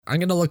I'm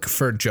going to look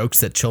for jokes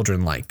that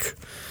children like.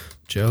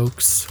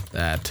 Jokes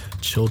that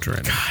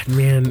children God,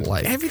 man,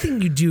 like.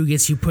 Everything you do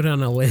gets you put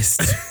on a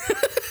list.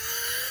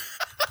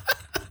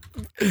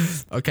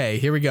 Okay,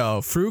 here we go.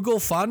 Frugal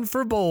fun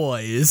for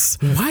boys.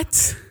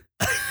 What?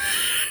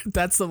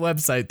 That's the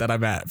website that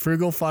I'm at.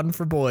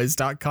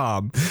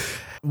 frugalfunforboys.com.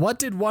 What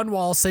did one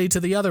wall say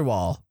to the other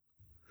wall?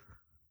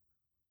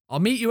 I'll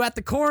meet you at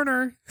the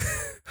corner.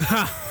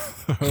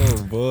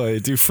 Oh boy,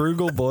 do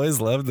frugal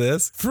boys love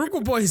this? Frugal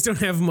boys don't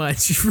have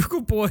much.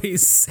 Frugal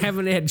boys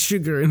haven't had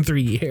sugar in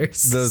 3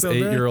 years. Those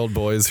 8-year-old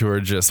boys who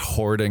are just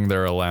hoarding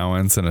their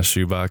allowance in a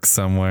shoebox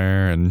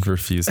somewhere and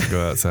refuse to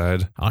go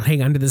outside. I'll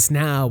hang on to this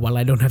now while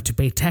I don't have to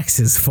pay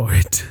taxes for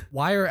it.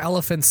 Why are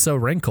elephants so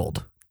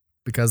wrinkled?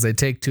 Because they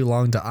take too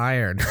long to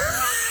iron.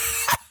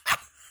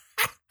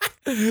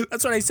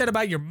 That's what I said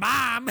about your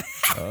mom.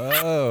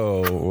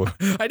 Oh.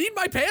 I need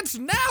my pants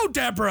now,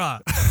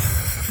 Deborah.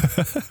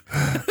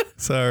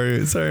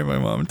 Sorry, my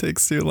mom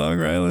takes too long,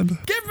 Ryland.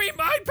 Give me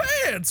my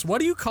pants. What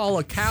do you call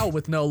a cow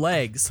with no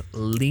legs?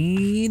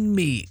 Lean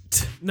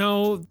meat.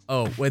 No.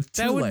 Oh, with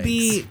two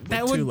legs.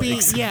 That would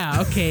be, yeah,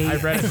 okay. I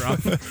read it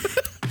wrong.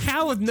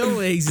 Cow with no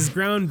legs is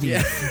ground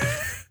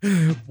beef.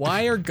 Yeah.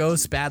 Why are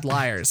ghosts bad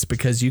liars?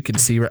 Because you can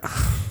see...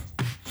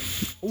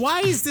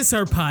 Why is this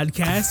our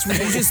podcast? Where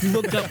you just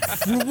look up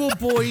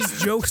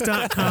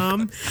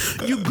frugalboysjokes.com.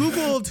 You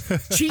Googled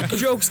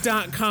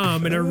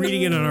cheapjokes.com and are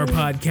reading it on our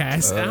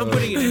podcast. I'm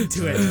putting it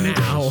into it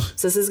now.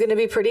 So this is going to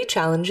be pretty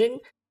challenging.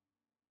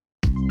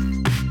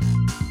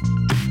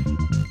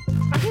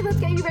 Okay, let's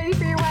get you ready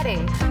for your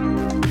wedding.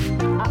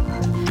 Up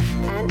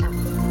and up.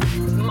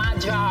 My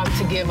job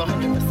to give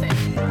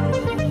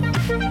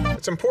 100%.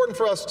 It's important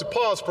for us to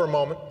pause for a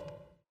moment.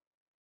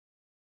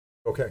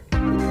 Okay.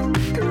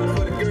 Girls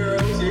for the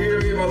girls, you hear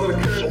me, my little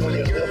girls for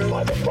the girls.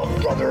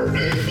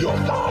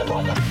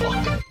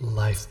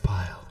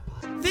 Lifepile.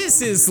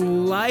 This is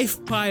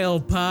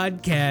Lifepile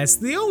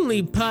Podcast, the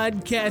only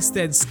podcast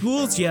that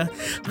schools you.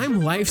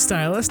 I'm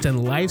lifestylist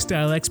and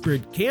lifestyle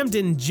expert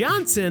Camden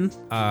Johnson.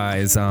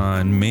 Eyes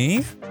on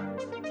me.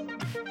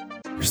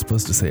 You're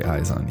supposed to say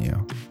eyes on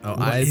you. Oh, What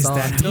eyes is on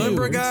that? you.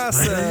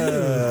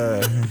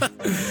 Bragassa.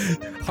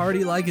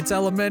 Party like it's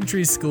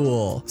elementary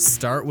school.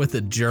 Start with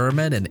a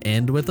German and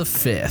end with a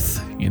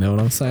fifth. You know what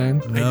I'm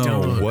saying? No,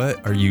 don't.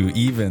 what are you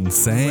even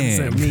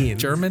saying? What does that mean?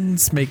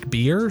 Germans make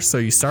beer, so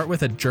you start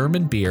with a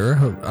German beer,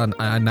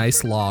 a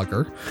nice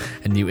lager,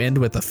 and you end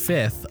with a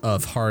fifth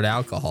of hard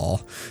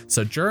alcohol.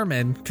 So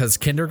German, because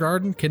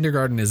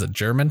kindergarten is a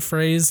German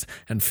phrase,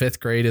 and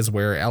fifth grade is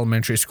where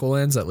elementary school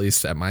ends, at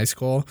least at my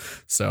school.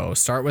 So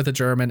start with a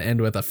German,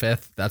 end with a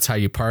fifth. That's how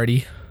you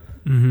party.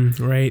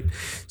 Mm-hmm, right.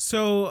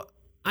 So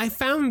I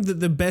found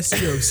that the best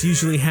jokes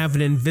usually have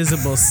an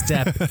invisible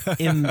step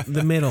in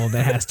the middle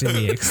that has to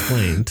be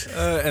explained.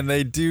 And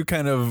they do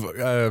kind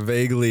of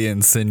vaguely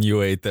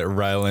insinuate that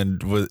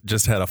Ryland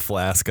just had a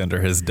flask under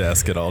his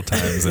desk at all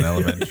times in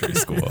elementary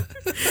school.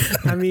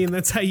 I mean,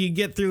 that's how you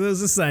get through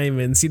those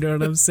assignments. You know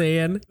what I'm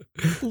saying?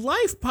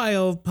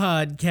 Lifepile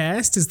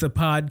Podcast is the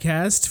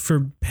podcast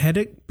for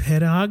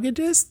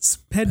pedagogists?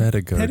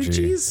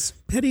 Pedagogists?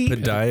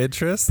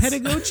 Podiatrists?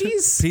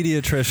 Pedagogies?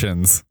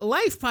 Pediatricians.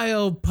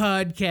 Lifepile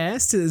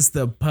Podcast is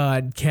the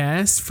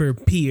podcast for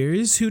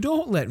peers who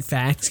don't let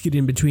facts get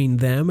in between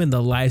them and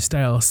the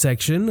lifestyle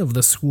section of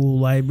the school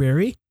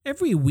library.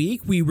 Every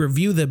week, we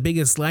review the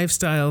biggest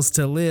lifestyles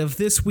to live.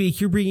 This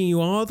week, you're bringing you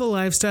all the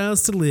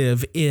lifestyles to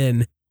live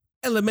in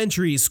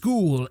elementary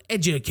school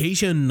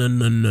education. Whoa.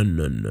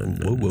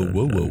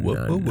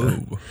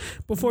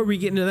 Before we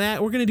get into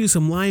that, we're going to do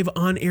some live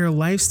on-air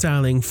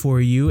lifestyling for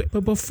you.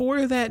 But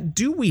before that,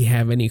 do we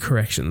have any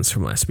corrections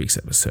from last week's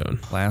episode?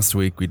 Last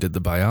week, we did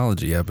the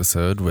biology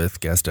episode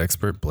with guest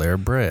expert Blair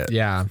Britt.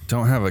 Yeah.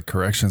 Don't have a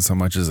correction so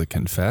much as a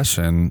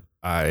confession.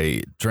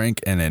 I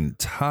drank an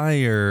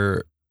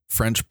entire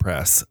French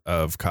press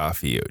of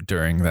coffee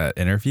during that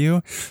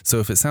interview. So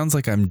if it sounds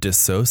like I'm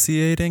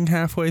dissociating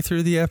halfway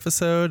through the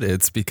episode,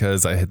 it's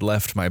because I had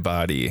left my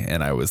body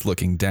and I was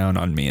looking down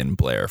on me and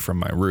Blair from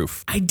my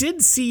roof. I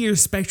did see your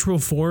spectral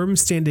form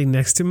standing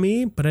next to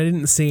me, but I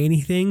didn't say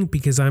anything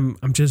because I'm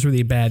just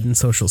really bad in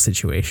social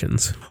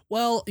situations.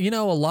 Well, you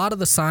know, a lot of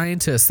the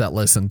scientists that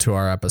listened to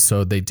our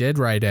episode, they did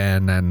write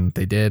in and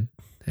they did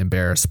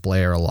embarrass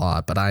Blair a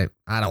lot, but I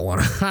don't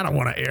want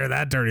to air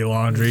that dirty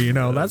laundry, you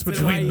know. That's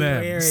between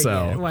them.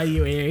 So why are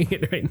you airing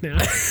it right now?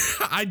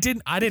 I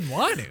didn't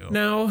want to.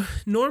 Now,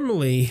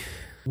 normally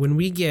when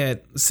we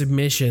get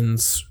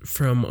submissions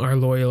from our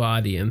loyal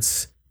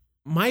audience,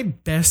 my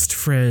best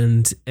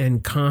friend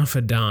and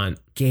confidant,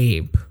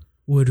 Gabe,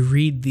 would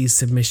read these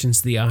submissions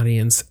to the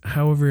audience.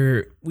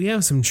 However, we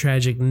have some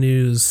tragic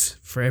news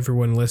for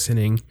everyone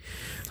listening.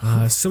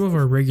 Some of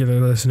our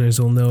regular listeners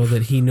will know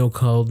that he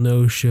no-called,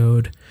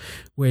 no-showed,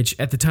 which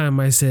at the time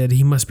I said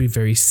he must be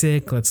very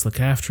sick. Let's look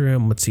after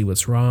him. Let's see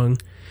what's wrong.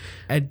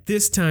 At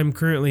this time,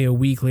 currently a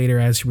week later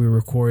as we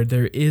record,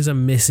 there is a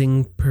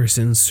missing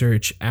person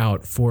search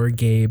out for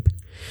Gabe.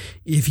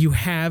 If you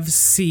have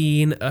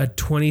seen a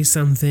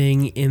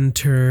 20-something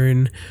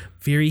intern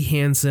very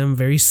handsome,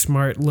 very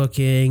smart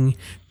looking,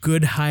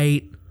 good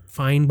height,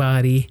 fine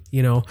body,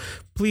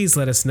 please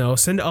let us know.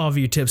 Send all of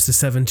your tips to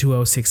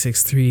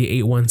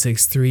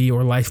 720-663-8163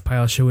 or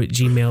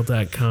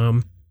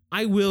lifepileshow@gmail.com.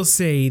 I will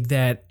say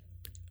that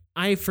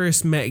I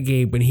first met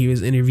Gabe when he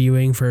was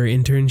interviewing for our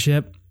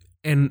internship,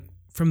 and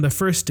from the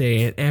first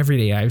day and every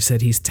day I've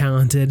said he's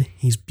talented,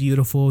 he's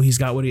beautiful, he's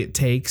got what it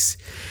takes,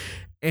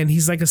 and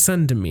he's like a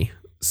son to me.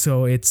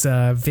 So it's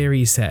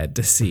very sad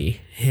to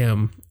see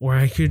him, or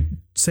I could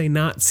say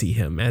not see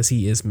him, as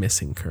he is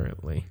missing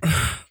currently.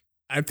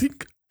 I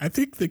think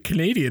the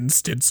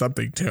Canadians did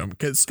something to him,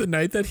 because the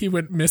night that he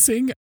went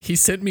missing, he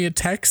sent me a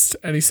text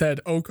and he said,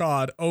 "Oh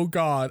God, oh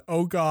God,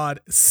 oh God,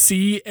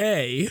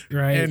 CA."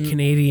 Right, and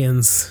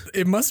Canadians.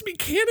 It must be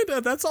Canada.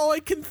 That's all I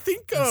can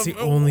think of. That's the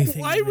only thing.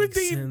 Why would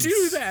they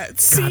do that? God,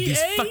 CA?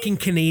 these fucking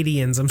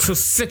Canadians. I'm so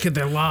sick of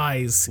their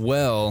lies.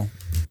 Well,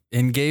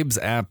 in Gabe's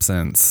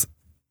absence,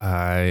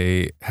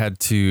 I had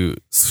to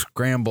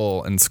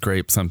scramble and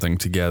scrape something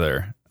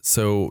together.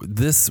 So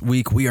this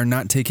week we are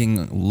not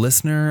taking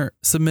listener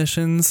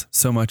submissions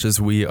so much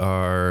as we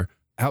are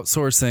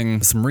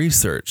outsourcing some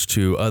research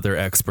to other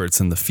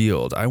experts in the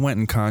field. I went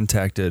and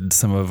contacted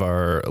some of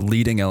our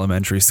leading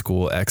elementary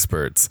school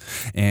experts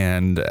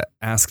and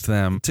asked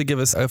them to give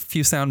us a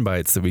few sound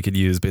bites that we could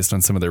use based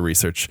on some of their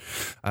research.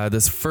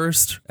 This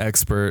first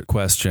expert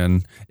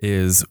question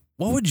is,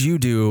 what would you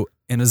do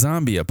in a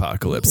zombie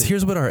apocalypse?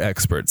 Here's what our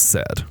experts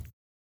said.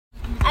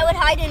 I would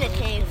hide in a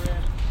cave.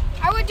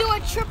 I would do a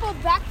triple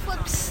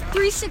backflip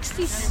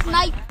 360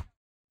 snipe.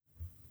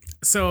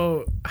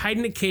 So hide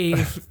in a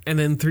cave and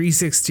then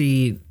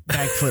 360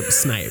 backflip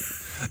snipe.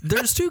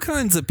 There's two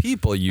kinds of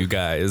people, you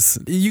guys.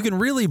 You can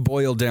really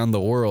boil down the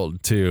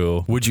world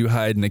to, would you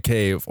hide in a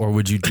cave or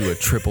would you do a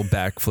triple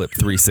backflip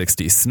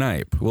 360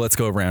 snipe? Well, let's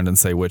go around and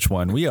say which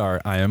one we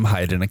are. I am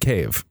hide in a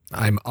cave.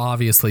 I'm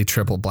obviously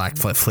triple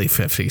backflip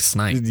 350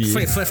 snipe.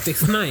 350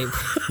 snipe.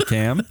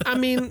 Cam? I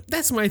mean,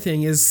 that's my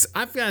thing is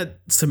I've got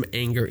some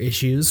anger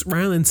issues.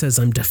 Ryland says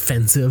I'm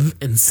defensive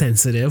and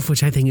sensitive,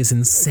 which I think is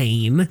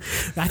insane.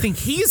 I think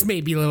he's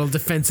maybe a little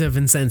defensive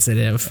and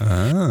sensitive.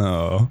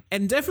 Oh.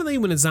 And definitely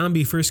when a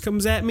zombie first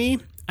comes at me,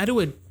 I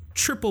do a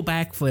triple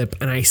backflip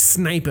and I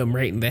snipe him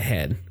right in the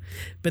head.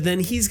 But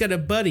then he's got a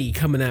buddy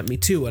coming at me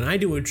too, and I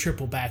do a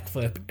triple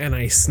backflip and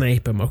I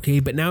snipe him,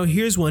 okay? But now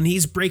here's one,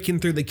 he's breaking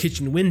through the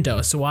kitchen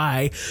window, so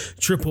I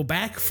triple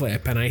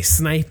backflip and I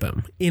snipe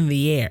him in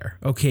the air,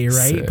 okay,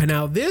 right? Sick. But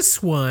now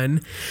this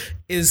one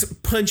is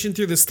punching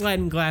through the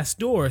sliding glass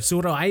door, so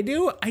what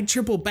do? I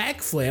triple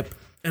backflip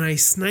and I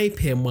snipe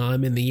him while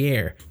I'm in the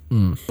air.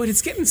 But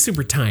it's getting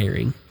super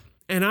tiring.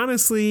 And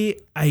honestly,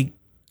 I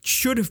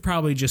should have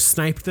probably just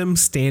sniped them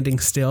standing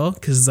still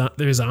because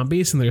they're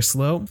zombies and they're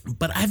slow.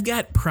 But I've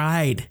got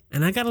pride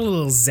and I got a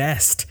little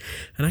zest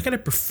and I got a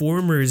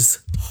performer's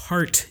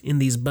heart in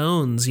these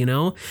bones,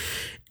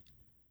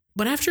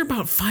 But after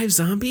about 5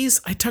 zombies,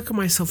 I tuck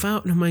myself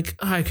out and I'm like,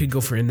 I could go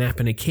for a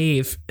nap in a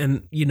cave.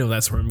 And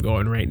that's where I'm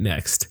going right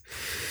next.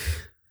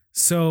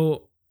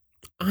 So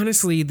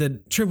honestly,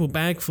 the triple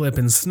backflip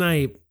and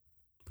snipe,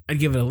 I'd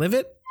give it a live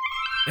it.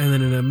 And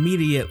then an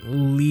immediate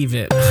leave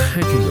it. I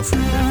could go for a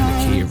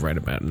nap in a cave right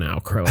about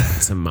now, curl up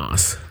in some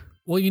moss.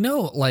 Well,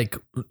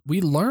 we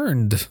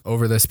learned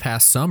over this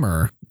past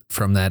summer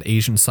from that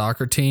Asian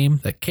soccer team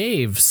that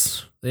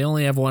caves, they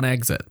only have one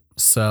exit.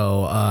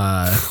 So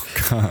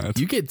God.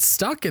 You get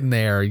stuck in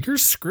there, you're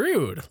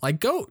screwed. Like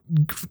go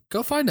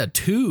find a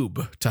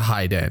tube to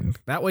hide in.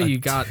 That way you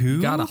got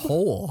a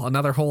hole,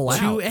 another hole out.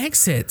 2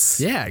 exits.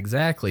 Yeah,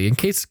 exactly. In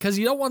case, because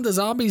you don't want the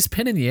zombies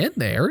pinning you in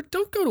there.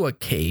 Don't go to a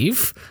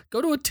cave.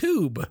 Go to a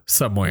tube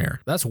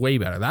somewhere. That's way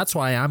better. That's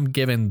why I'm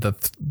giving the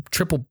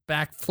triple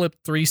backflip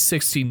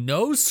 360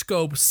 no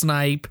scope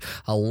snipe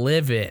a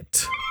live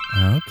it.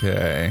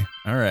 Okay.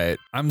 All right.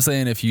 I'm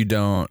saying if you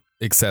don't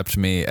accept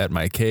me at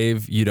my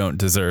cave, you don't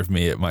deserve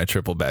me at my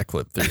triple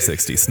backflip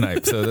 360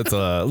 snipe. So that's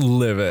a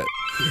live it.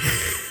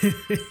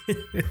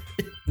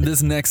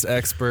 This next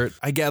expert,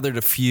 I gathered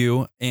a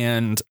few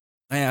and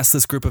I asked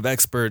this group of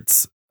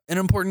experts an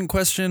important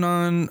question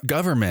on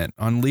government,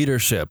 on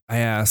leadership. I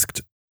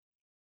asked,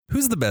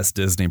 who's the best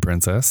Disney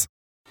princess?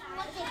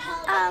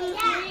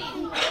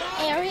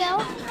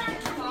 Ariel.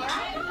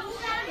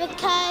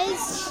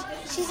 Because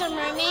she's a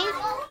mermaid.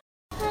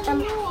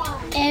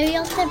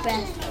 Ariel's the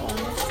best one.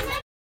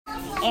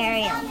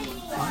 Ariel.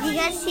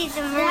 Because she's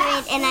a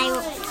mermaid and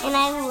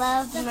I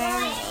love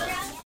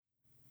mermaids.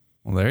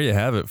 Well, there you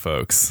have it,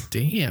 folks.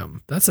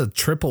 Damn, that's a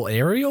triple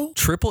Ariel?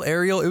 Triple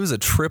Ariel. It was a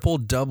triple,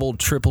 double,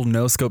 triple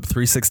no-scope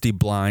 360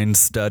 blind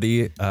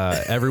study.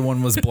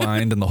 Everyone was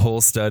blind in the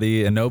whole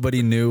study, and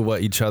nobody knew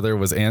what each other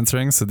was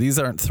answering. So these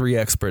aren't 3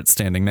 experts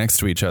standing next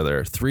to each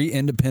other. 3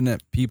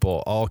 independent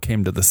people all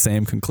came to the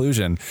same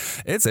conclusion.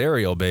 It's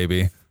Ariel,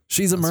 baby.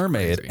 She's a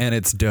mermaid, crazy. And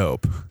it's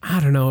dope. I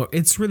don't know.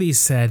 It's really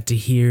sad to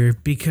hear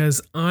because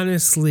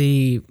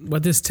honestly,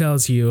 what this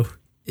tells you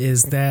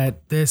is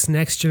that this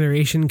next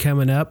generation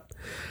coming up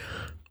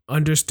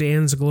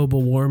understands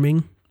global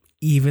warming,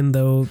 even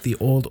though the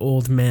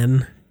old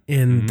men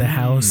in the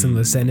House and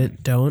the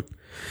Senate don't.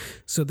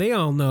 So they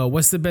all know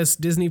what's the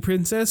best Disney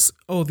princess?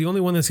 Oh, the only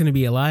one that's going to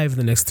be alive in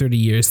the next 30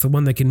 years, the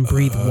one that can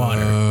breathe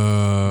water.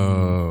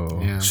 Oh,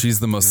 yeah. She's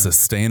the most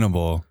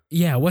sustainable.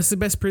 Yeah, what's the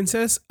best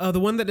princess? The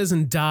one that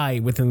doesn't die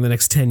within the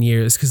next 10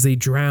 years because they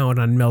drown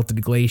on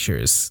melted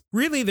glaciers.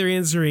 Really, they're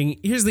answering,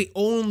 here's the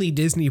only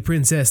Disney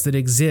princess that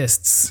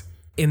exists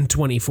in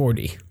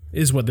 2040.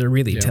 Is what they're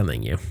really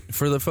telling you.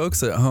 For the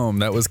folks at home,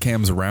 that was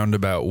Cam's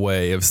roundabout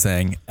way of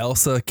saying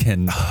Elsa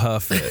can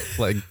huff it.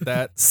 Like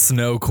that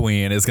snow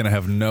queen is going to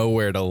have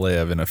nowhere to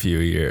live in a few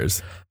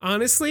years.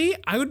 Honestly,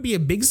 I would be a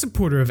big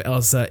supporter of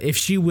Elsa if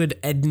she would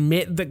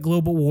admit that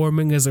global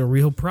warming is a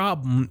real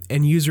problem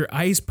and use her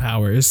ice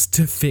powers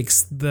to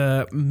fix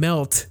the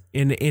melt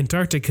in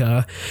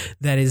Antarctica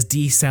that is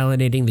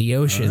desalinating the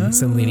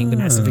oceans and leading to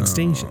massive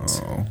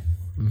extinctions.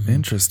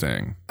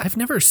 Interesting. I've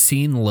never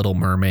seen Little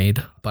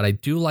Mermaid, but I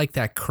do like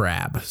that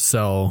crab.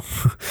 So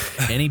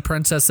any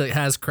princess that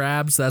has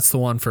crabs, that's the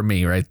one for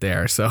me right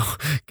there. So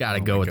got to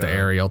go with the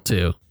Ariel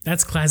too.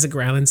 That's classic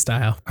Ryland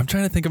style. I'm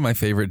trying to think of my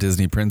favorite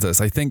Disney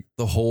princess. I think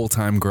the whole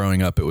time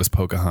growing up, it was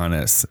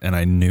Pocahontas, and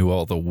I knew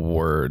all the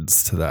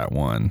words to that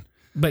one.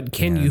 But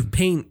can you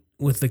paint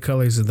with the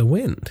colors of the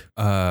wind?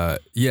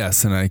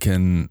 Yes, and I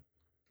can...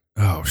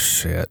 Oh,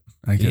 shit.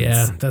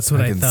 That's what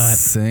I thought.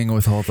 Sing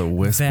with all the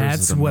whispers.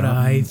 That's what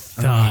I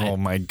thought. Oh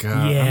my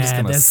God. Yeah, I'm just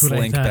going to that's what I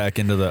slink thought. back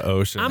into the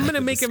ocean. I'm going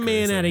to make a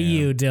man out of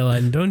you,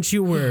 Dylan. Don't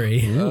you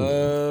worry.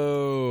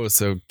 Oh,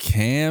 so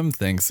Cam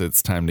thinks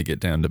it's time to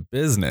get down to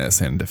business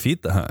and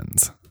defeat the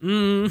Huns.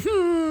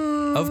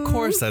 Mm-hmm. Of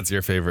course, that's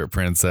your favorite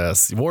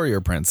princess,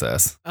 warrior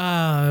princess.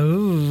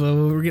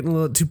 We're getting a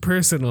little too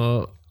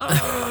personal.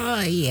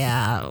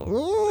 Yeah.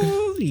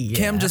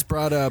 Cam just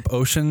brought up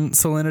ocean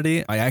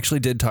salinity. I actually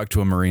did talk to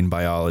a marine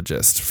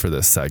biologist for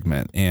this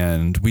segment,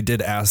 and we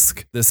did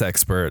ask this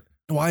expert,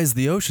 why is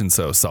the ocean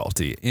so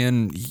salty?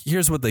 And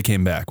here's what they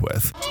came back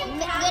with.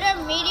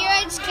 Little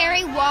meteorites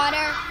carry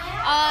water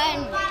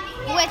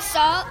with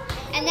salt,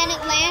 and then it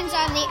lands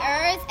on the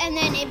earth, and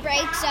then it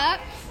breaks up,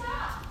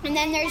 and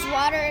then there's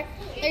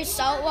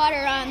salt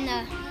water on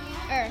the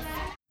earth.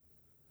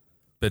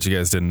 Bet you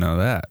guys didn't know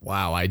that.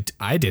 Wow, I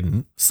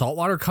didn't.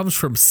 Saltwater comes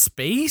from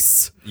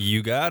space?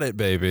 You got it,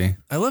 baby.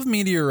 I love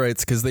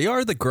meteorites because they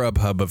are the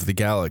Grubhub of the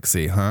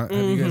galaxy, huh?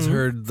 Have you guys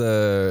heard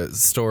the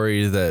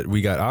story that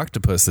we got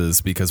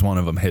octopuses because one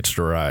of them hitched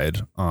a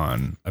ride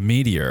on a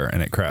meteor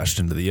and it crashed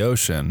into the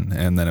ocean?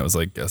 And then it was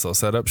like, guess I'll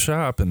set up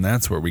shop. And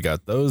that's where we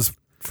got those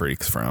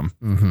freaks from.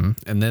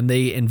 And then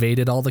they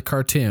invaded all the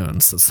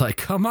cartoons. It's like,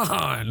 come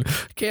on,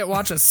 can't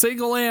watch a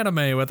single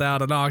anime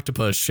without an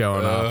octopus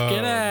showing up.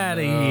 Get out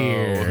of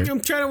here. I'm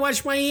trying to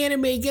watch my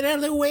anime. Get out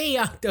of the way,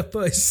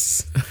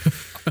 octopus.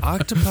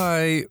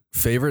 Octopi,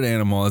 favorite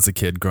animal as a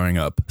kid growing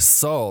up.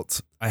 Salt,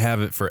 I have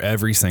it for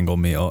every single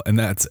meal, and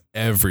that's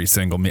every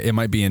single meal. It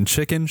might be in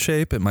chicken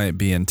shape, it might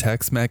be in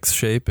Tex-Mex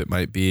shape, it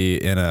might be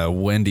in a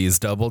Wendy's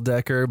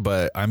double-decker,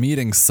 but I'm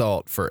eating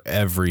salt for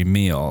every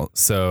meal.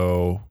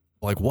 So...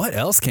 like, what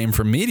else came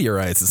from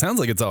meteorites? It sounds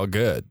like it's all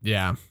good.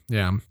 Yeah.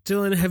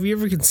 Dylan, have you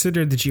ever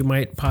considered that you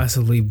might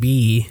possibly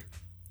be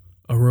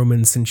a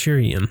Roman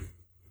centurion?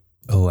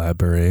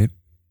 Elaborate.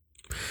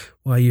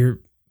 Well, you've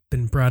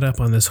been brought up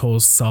on this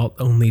whole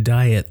salt-only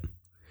diet,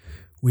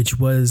 which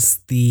was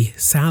the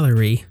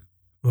salary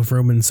of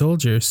Roman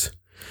soldiers.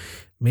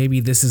 Maybe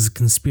this is a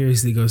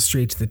conspiracy that goes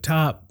straight to the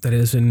top that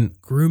has been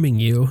grooming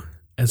you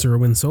as a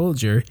Roman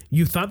soldier.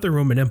 You thought the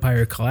Roman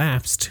Empire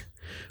collapsed.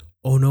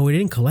 Oh no, it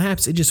didn't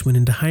collapse. It just went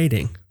into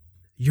hiding.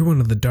 You're one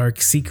of the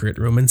dark secret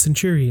Roman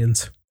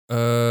centurions.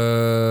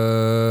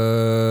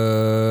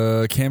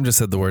 Cam just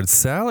said the word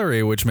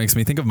salary, which makes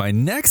me think of my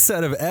next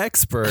set of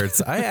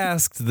experts. I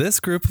asked this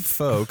group of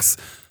folks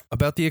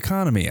about the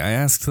economy. I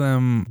asked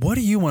them, what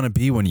do you want to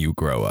be when you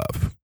grow up?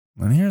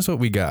 And here's what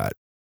we got.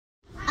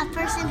 A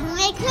person who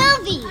makes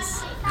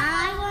movies.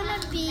 I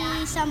want to be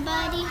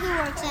somebody who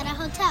works at a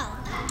hotel.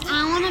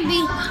 I want to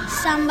be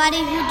somebody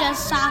who does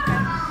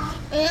soccer.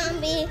 I want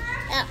to be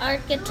an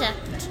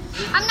architect.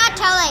 I'm not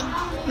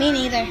telling. Me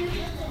neither.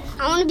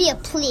 I want to be a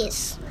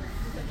police.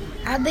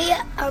 I'll be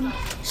a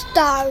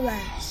Star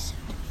Wars.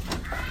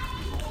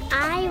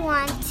 I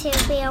want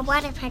to be a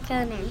water park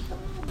owner.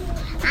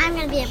 I'm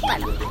going to be a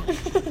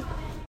butterfly.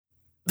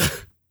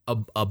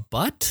 A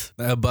butt?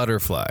 A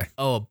butterfly.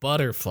 Oh, a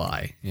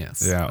butterfly.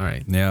 Yes. Yeah. All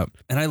right. Yeah.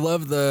 And I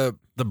love the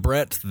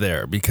breadth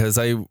there because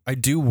I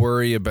do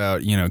worry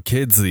about,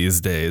 kids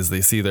these days.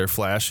 They see their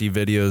flashy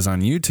videos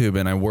on YouTube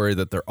and I worry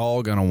that they're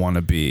all going to want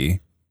to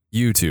be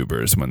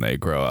YouTubers when they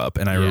grow up.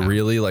 And I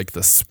really like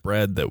the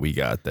spread that we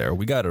got there.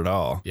 We got it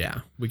all.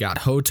 Yeah. We got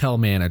hotel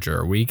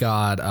manager. We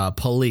got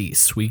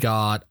police. We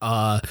got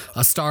a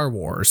Star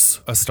Wars.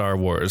 A Star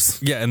Wars.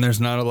 Yeah. And there's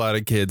not a lot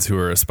of kids who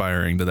are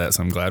aspiring to that.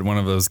 So I'm glad one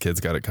of those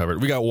kids got it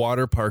covered. We got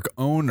water park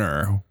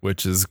owner,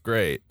 which is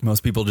great.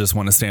 Most people just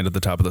want to stand at the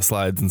top of the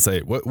slides and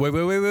say, wait.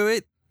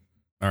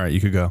 All right, you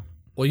could go.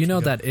 Well, you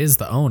know that is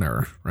the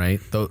owner, right?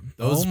 Those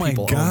Oh my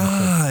people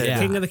God. own it.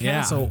 King of the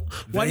castle.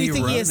 Why do you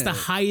think he has the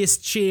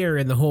highest chair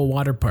in the whole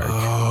water park?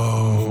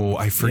 Oh,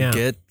 I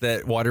forget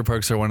that water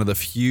parks are one of the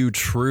few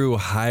true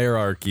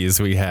hierarchies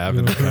we have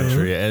in the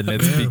country. And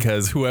it's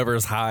because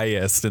whoever's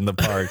highest in the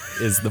park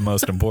is the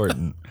most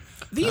important.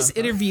 These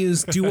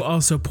interviews do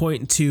also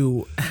point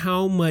to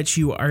how much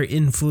you are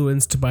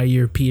influenced by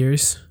your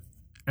peers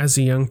as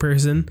a young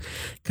person.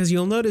 Because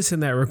you'll notice in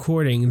that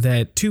recording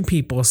that 2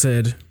 people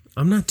said,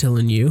 I'm not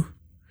telling you.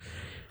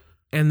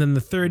 And then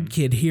the third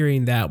kid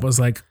hearing that was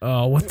like,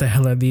 oh, what the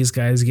hell are these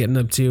guys getting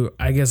up to?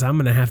 I guess I'm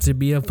going to have to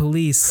be a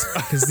police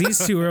because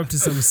these 2 are up to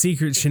some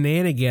secret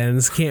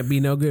shenanigans. Can't be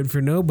no good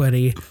for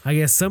nobody. I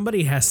guess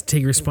somebody has to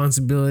take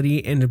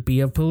responsibility and to be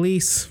a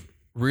police.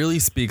 Really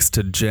speaks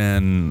to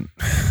Gen.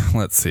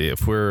 Let's see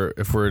if we're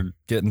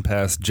getting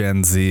past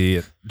Gen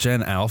Z,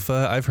 Gen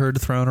Alpha. I've heard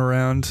thrown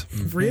around.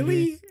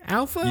 Really,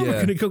 Alpha? Yeah.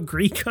 We're gonna go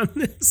Greek on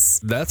this.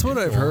 That's what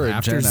I've heard.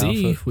 After Gen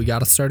Z, Alpha. we got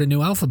to start a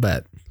new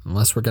alphabet.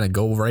 Unless we're going to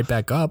go right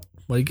back up.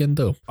 What are you going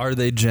to do? Are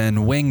they Gen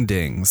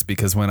Wingdings?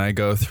 Because when I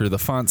go through the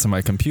fonts on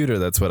my computer,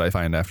 that's what I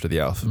find after the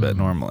alphabet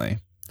normally.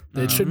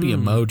 It should be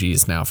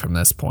emojis now from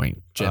this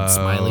point. Gen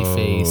smiley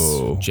face,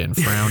 Gen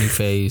frowny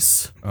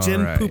face.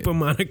 Gen right.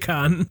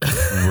 Poopamonicon.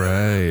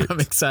 Right. I'm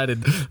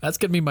excited. That's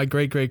going to be my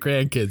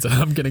great-great-grandkids.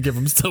 I'm going to give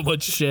them so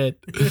much shit.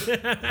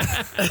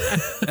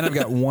 And I've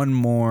got one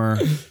more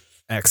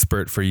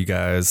expert for you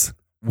guys.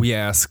 We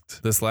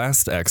asked this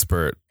last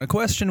expert a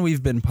question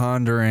we've been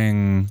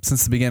pondering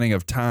since the beginning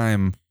of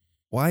time.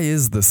 Why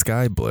is the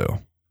sky blue? Oh,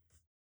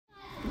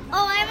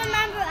 I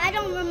remember. I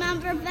don't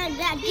remember, but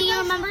do you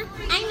remember?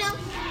 I know.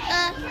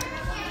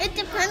 It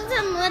depends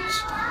on which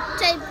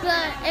type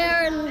of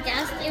air and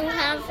gas you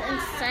have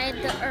inside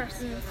the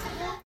earth.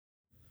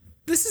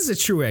 This is a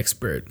true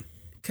expert.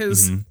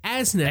 Because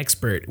as an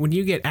expert, when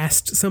you get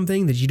asked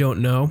something that you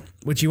don't know,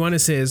 what you want to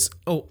say is,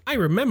 oh, I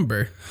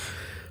remember,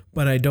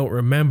 but I don't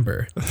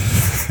remember.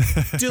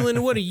 Dylan,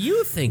 what do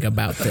you think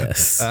about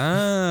this?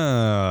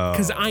 Oh.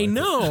 Because I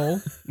know,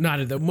 not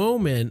at the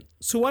moment,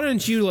 so why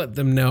don't you let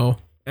them know?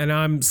 And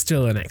I'm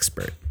still an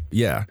expert.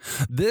 Yeah.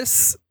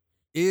 This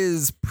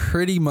is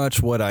pretty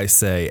much what I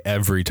say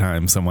every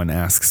time someone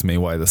asks me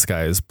why the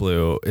sky is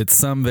blue. It's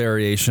some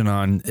variation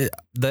on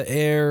the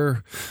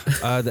air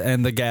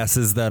and the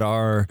gases that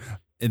are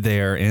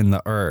there in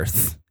the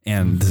earth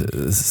and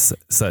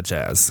such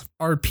as.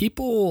 Are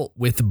people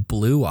with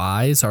blue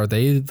eyes, are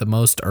they the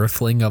most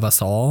earthling of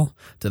us all?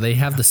 Do they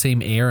have the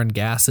same air and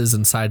gases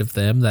inside of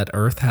them that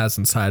Earth has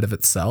inside of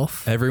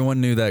itself? Everyone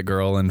knew that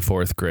girl in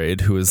 4th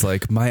grade who was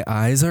like, my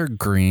eyes are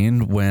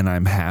green when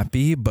I'm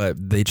happy,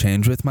 but they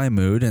change with my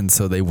mood, and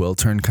so they will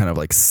turn kind of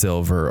like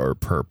silver or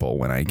purple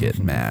when I get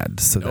mad.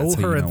 So that's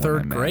how her you in know when 3rd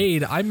I'm mad.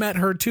 grade. I met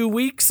her 2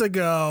 weeks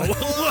ago.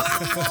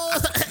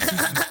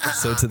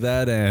 So to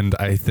that end,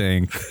 I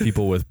think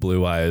people with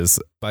blue eyes,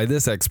 by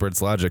this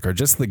expert's logic, are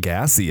just the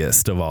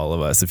gassiest of all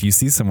of us. If you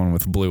see someone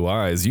with blue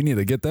eyes, you need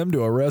to get them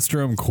to a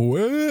restroom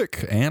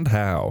quick. And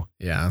how?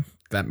 Yeah,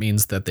 that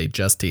means that they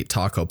just ate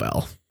Taco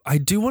Bell. I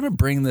do want to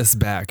bring this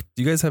back.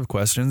 Do you guys have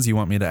questions you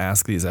want me to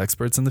ask these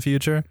experts in the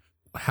future?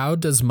 How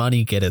does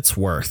money get its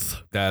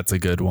worth? That's a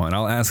good one.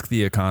 I'll ask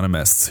the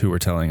economists who were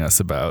telling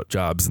us about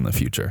jobs in the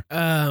future.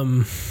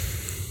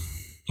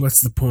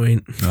 What's the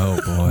point? Oh,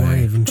 boy.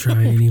 Why even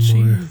try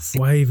anymore?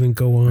 Why even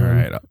go on? All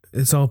right.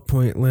 It's all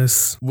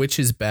pointless. Which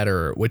is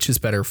better?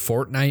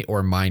 Fortnite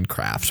or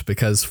Minecraft?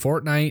 Because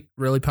Fortnite,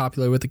 really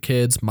popular with the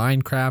kids.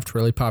 Minecraft,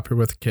 really popular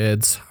with the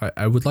kids.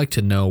 I would like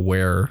to know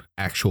where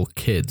actual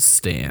kids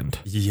stand.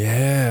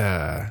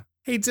 Yeah.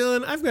 Hey,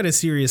 Dylan, I've got a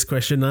serious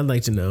question I'd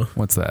like to know.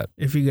 What's that?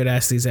 If you could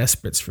ask these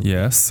experts for me.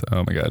 Yes.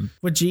 Oh, my God.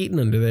 What you eating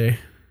under there?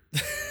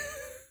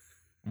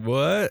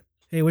 What?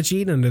 Hey, what you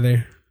eating under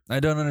there? I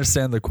don't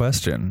understand the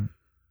question.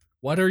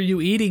 What are you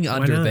eating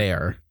under not?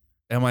 there?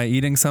 Am I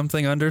eating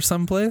something under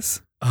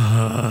someplace?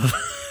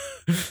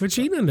 What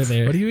you eating under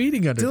there? What are you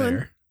eating under Dylan,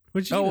 there?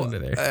 what you eating under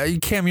there?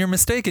 Cam, you're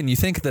mistaken. You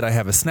think that I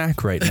have a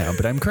snack right now,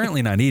 but I'm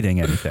currently not eating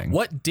anything.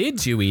 What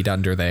did you eat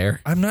under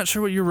there? I'm not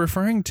sure what you're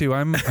referring to.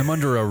 I'm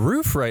under a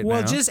roof right now.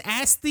 Well, just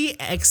ask the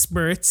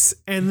experts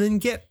and then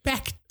get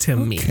back to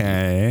me.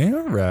 Okay,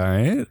 all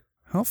right.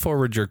 I'll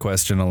forward your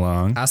question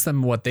along. Ask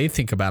them what they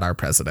think about our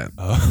president.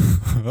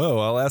 Oh,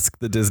 I'll ask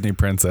the Disney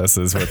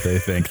princesses what they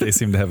think. They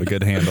seem to have a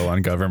good handle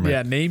on government.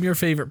 Yeah, name your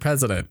favorite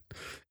president.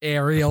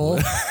 Ariel.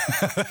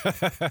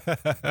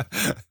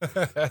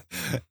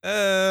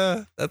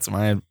 That's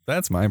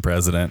my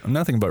president.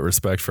 Nothing but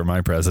respect for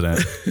my president.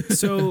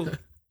 So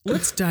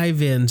let's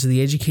dive into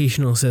the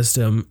educational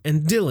system.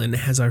 And Dylan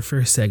has our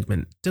first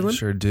segment. Dylan?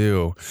 Sure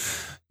do.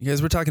 You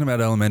guys, we're talking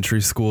about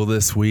elementary school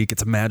this week.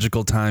 It's a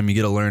magical time. You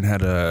get to learn how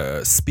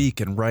to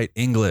speak and write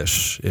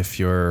English if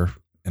you're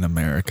in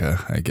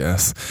America, I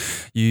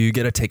guess. You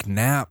get to take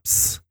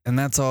naps, and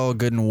that's all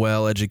good and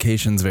well.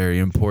 Education's very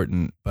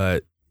important,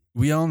 but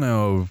we all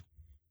know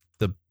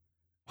the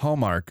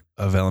hallmark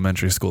of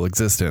elementary school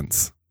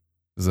existence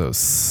is those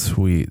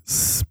sweet,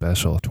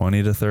 special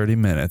 20 to 30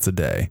 minutes a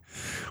day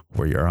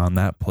where you're on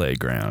that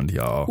playground,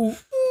 y'all.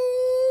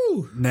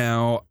 Woo!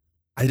 Now,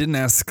 I didn't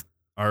ask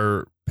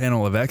our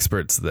panel of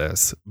experts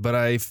this, but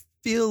I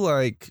feel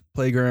like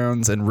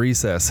playgrounds and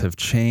recess have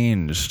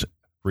changed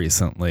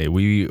recently.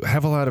 We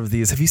have a lot of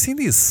these. Have you seen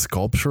these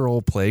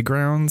sculptural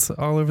playgrounds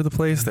all over the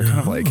place? They're kind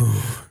of like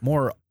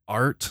more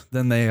art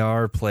than they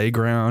are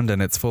playground,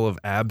 and it's full of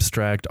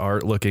abstract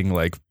art looking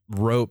like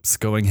ropes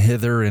going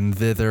hither and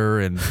thither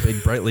and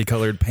big brightly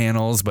colored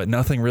panels, but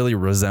nothing really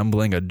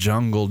resembling a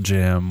jungle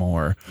gym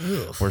or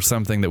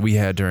something that we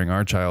had during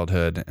our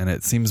childhood. And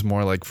it seems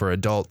more like for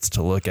adults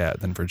to look at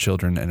than for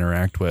children to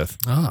interact with.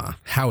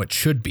 How it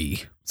should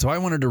be. So I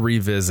wanted to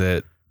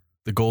revisit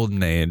the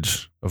golden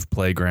age of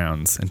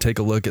playgrounds and take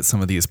a look at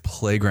some of these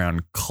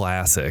playground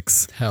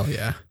classics. Hell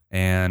yeah.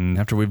 And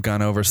after we've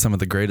gone over some of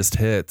the greatest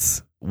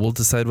hits, we'll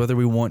decide whether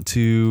we want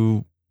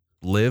to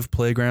live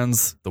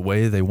playgrounds the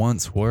way they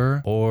once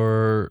were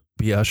or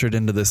be ushered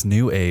into this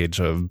new age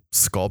of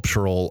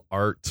sculptural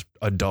art,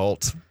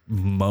 adult,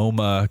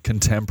 MoMA,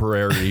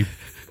 contemporary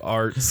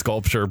art,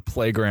 sculpture,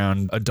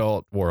 playground,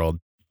 adult world.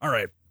 All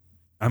right.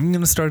 I'm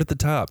going to start at the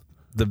top.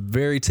 The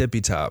very tippy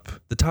top,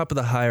 the top of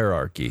the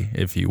hierarchy,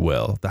 if you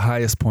will, the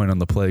highest point on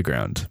the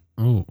playground.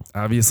 Ooh.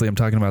 Obviously, I'm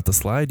talking about the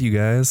slide, you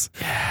guys.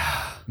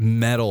 Yeah.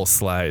 Metal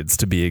slides,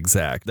 to be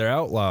exact. They're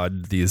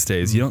outlawed these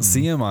days. You don't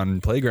see them on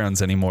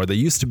playgrounds anymore. They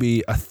used to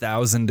be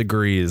 1,000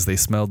 degrees. They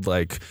smelled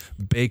like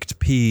baked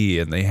pea,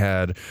 and they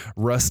had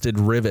rusted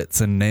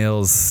rivets and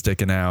nails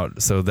sticking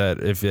out so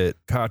that if it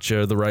caught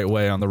you the right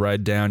way on the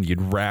ride down,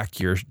 you'd rack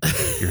your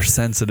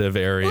sensitive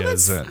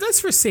areas. Well,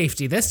 that's for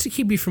safety. That's to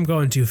keep you from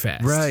going too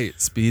fast. Right.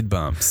 Speed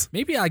bumps.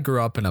 Maybe I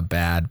grew up in a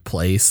bad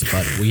place,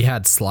 but we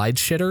had slide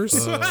shitters.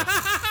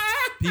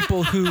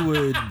 People who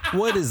would,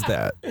 what is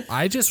that?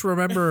 I just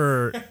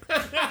remember,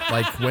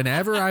 like,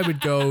 whenever I would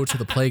go to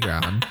the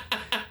playground,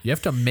 you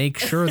have to make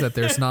sure that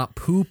there's not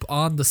poop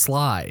on the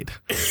slide.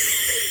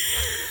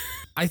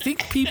 I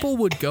think people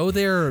would go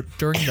there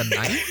during the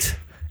night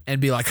and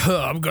be like,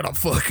 I'm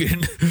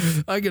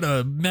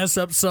gonna mess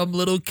up some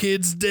little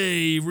kid's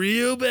day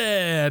real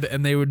bad.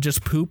 And they would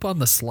just poop on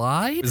the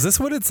slide. Is this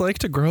what it's like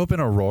to grow up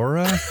in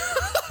Aurora?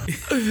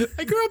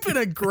 I grew up in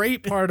a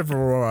great part of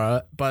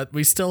Aurora, but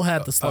we still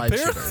had the slide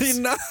Apparently shitters.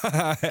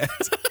 Not.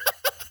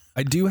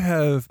 I do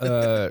have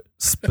a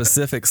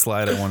specific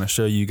slide I want to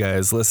show you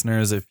guys.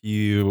 Listeners, if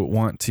you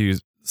want to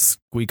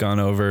squeak on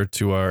over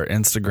to our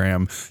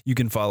Instagram, you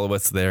can follow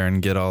us there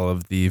and get all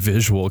of the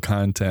visual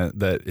content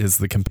that is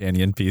the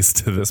companion piece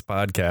to this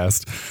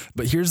podcast.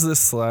 But here's this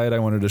slide I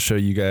wanted to show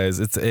you guys.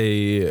 It's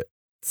a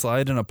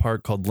slide in a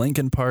park called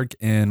Lincoln Park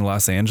in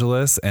Los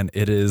Angeles, and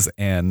it is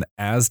an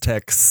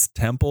Aztec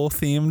temple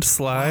themed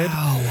slide.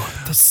 Wow,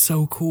 that's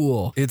so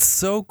cool. It's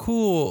so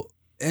cool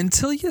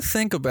until you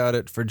think about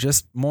it for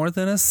just more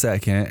than a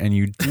second, and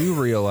you do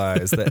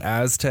realize that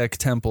Aztec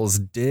temples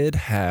did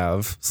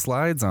have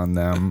slides on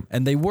them,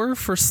 and they were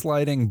for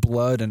sliding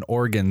blood and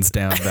organs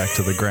down back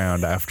to the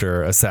ground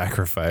after a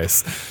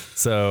sacrifice.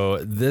 So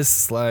this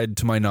slide,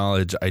 to my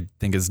knowledge, I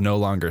think is no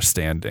longer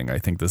standing. I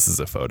think this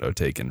is a photo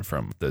taken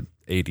from the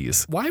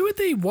 80s. Why would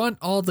they want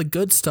all the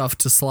good stuff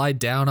to slide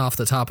down off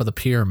the top of the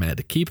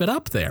pyramid? Keep it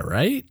up there,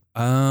 right?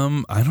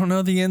 I don't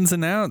know the ins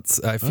and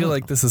outs. I feel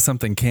like this is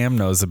something Cam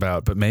knows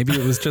about, but maybe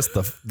it was just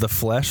the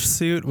flesh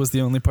suit was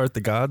the only part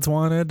the gods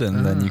wanted,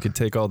 and then you could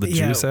take all the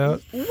juice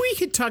out. We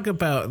could talk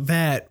about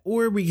that,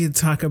 or we could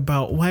talk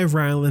about why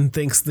Ryland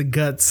thinks the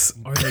guts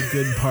are the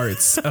good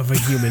parts of a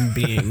human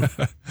being.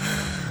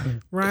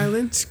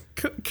 Ryland,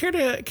 care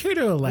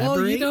to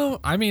elaborate?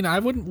 Well, I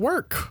wouldn't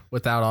work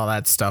without all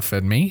that stuff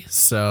in me,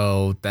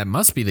 so that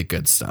must be the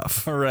good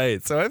stuff. All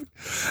right, so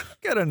I've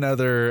got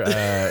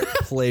another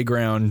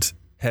playground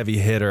heavy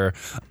hitter.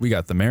 We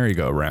got the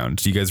merry-go-round.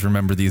 Do you guys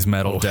remember these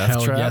metal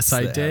death traps? Yes,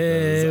 I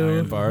did. Those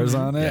iron bars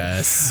on it.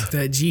 Yes.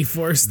 That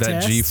G-force test.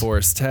 That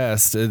G-force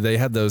test. They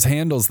had those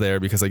handles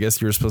there because I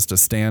guess you were supposed to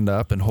stand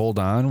up and hold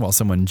on while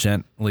someone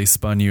gently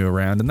spun you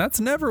around. And that's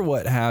never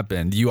what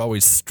happened. You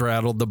always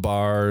straddled the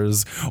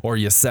bars, or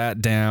you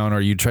sat down, or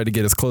you tried to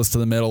get as close to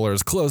the middle or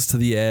as close to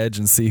the edge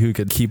and see who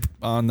could keep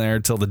on there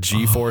till the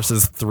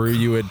G-forces threw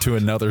you into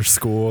another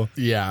school.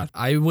 Yeah.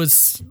 I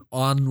was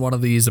on one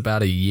of these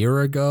about a year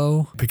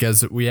ago,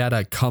 because we had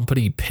a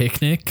company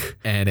picnic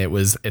and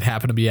it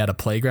happened to be at a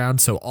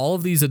playground. So all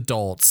of these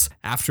adults,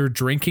 after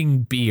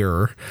drinking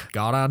beer,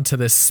 got onto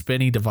this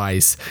spinny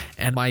device,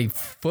 and my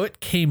foot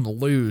came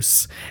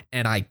loose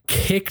and I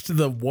kicked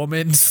the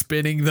woman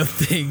spinning the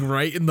thing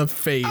right in the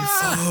face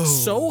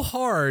so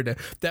hard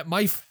that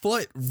my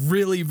foot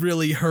really,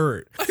 really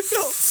hurt. I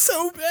felt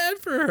so bad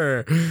for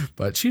her,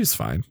 but she was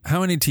fine.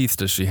 How many teeth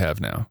does she have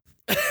now?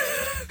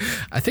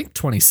 I think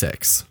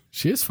 26.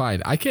 She is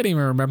fine. I can't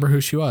even remember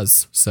who she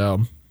was.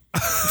 So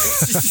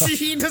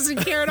he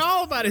doesn't care at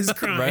all about his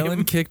crime.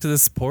 Ryland kicked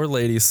this poor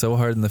lady so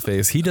hard in the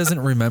face, he doesn't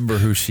remember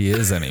who she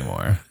is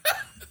anymore.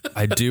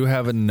 I do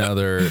have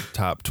another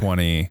top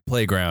 20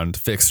 playground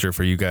fixture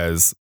for you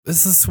guys.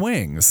 This is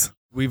swings.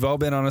 We've all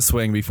been on a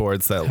swing before.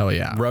 It's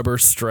that rubber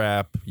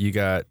strap. You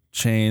got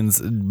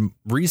chains.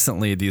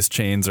 Recently, these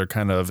chains are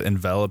kind of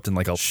enveloped in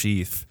like a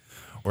sheath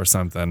or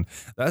something.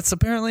 That's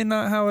apparently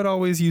not how it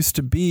always used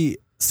to be.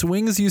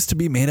 Swings used to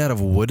be made out of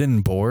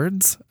wooden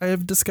boards, I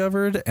have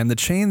discovered, and the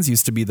chains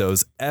used to be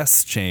those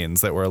S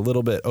chains that were a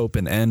little bit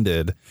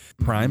open-ended,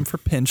 prime for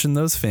pinching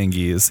those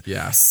fingies.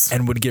 Yes.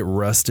 And would get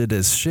rusted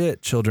as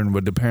shit. Children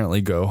would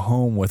apparently go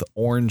home with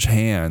orange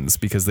hands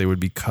because they would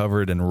be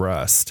covered in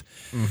rust.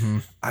 Mm-hmm.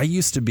 I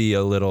used to be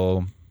a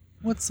little...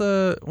 what's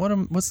the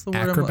word?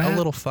 Acrobat? A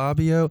little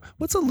Fabio.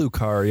 What's a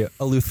Lucario?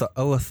 A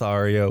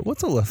Lothario.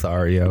 What's a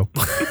Lothario?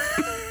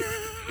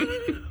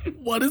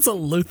 What is a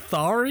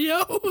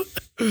Lothario?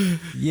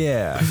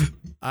 Yeah.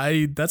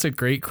 That's a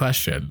great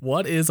question.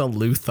 What is a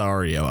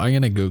Lothario? I'm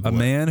going to Google A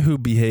man who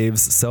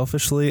behaves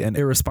selfishly and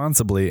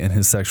irresponsibly in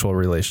his sexual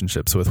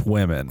relationships with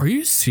women. Are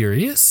you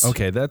serious?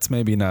 Okay, that's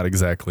maybe not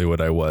exactly what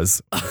I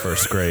was in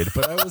first grade,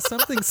 but I was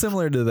something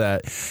similar to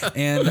that.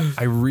 And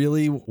I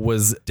really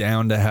was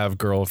down to have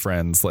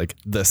girlfriends like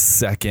the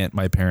second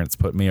my parents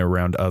put me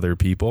around other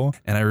people.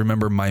 And I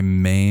remember my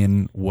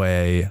main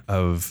way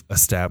of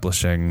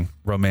establishing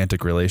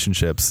romantic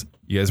relationships.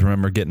 You guys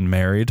remember getting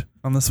married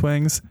on the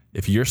swings?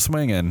 If you're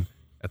swinging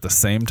at the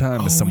same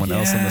time as someone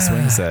else on the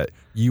swing set,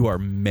 you are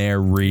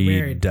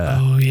married.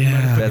 Oh,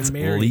 yeah. That's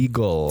married.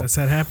 legal. That's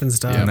how it happens,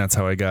 dog. And that's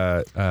how I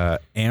got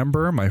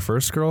Amber, my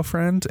first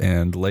girlfriend,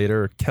 and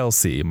later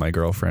Kelsey, my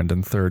girlfriend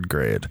in third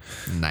grade.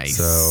 Nice.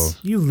 So,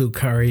 You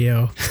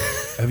Lucario.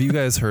 have you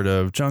guys heard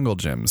of jungle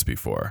gyms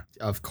before?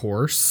 Of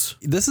course.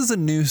 This is a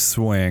new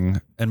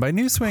swing. And by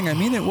new swing, I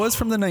mean it was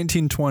from the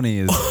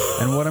 1920s.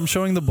 And what I'm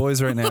showing the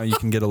boys right now, you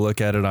can get a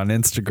look at it on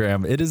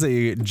Instagram. It is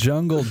a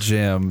jungle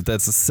gym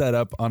that's set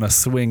up on a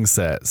swing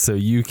set. So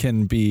you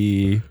can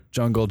be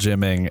jungle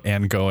gymming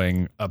and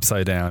going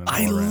upside down. And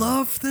I all around.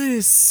 love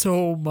this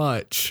so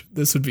much.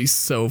 This would be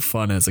so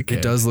fun as a kid.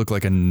 It does look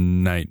like a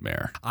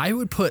nightmare. I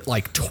would put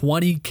like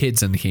 20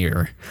 kids in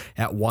here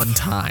at one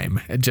time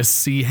and just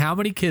see how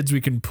many kids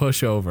we can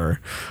push over.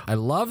 I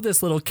love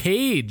this little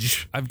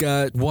cage. I've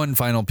got one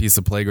final piece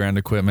of playground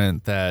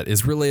equipment that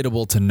is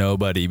relatable to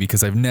nobody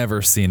because I've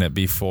never seen it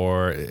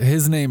before.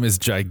 His name is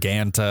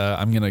Giganta.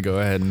 I'm going to go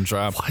ahead and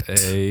drop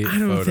a I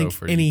don't photo think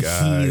for any you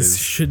guys. keys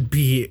should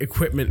be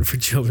equipment for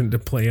children to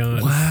play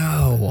on.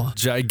 Wow.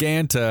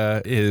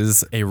 Giganta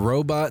is a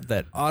robot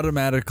that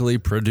automatically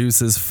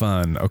produces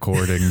fun,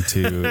 according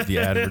to the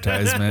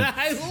advertisement.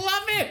 I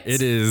love it.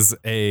 It is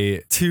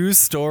a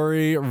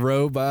 2-story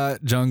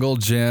robot jungle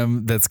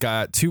gym that's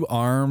got 2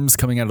 arms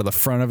coming out of the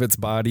front of its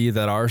body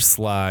that are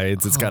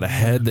slides. It's got a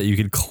head that you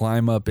could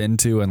climb up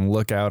into and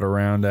look out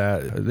around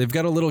at. They've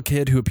got a little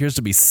kid who appears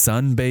to be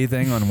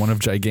sunbathing on one of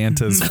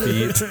Giganta's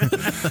feet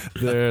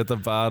there at the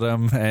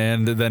bottom.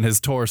 And then his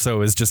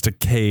torso is just a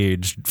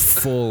cage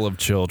full of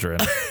children.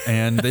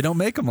 And they don't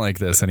make them like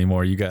this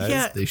anymore, you guys.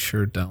 Yeah. They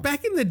sure don't.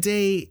 Back in the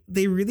day,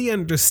 they really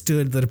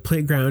understood that a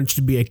playground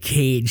should be a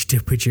cage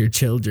to put your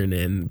children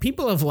in.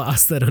 People have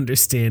lost that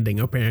understanding,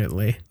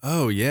 apparently.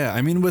 Oh, yeah.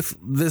 I mean, with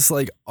this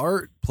like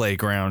art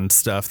playground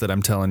stuff that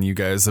I'm telling you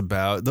guys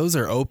about, those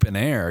are open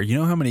air. You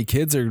know how many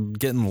kids are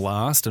getting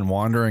lost and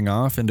wandering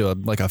off into a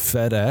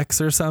FedEx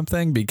or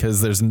something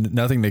because there's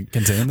nothing to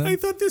contain them? I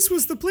thought this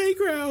was the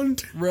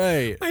playground.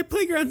 Right. My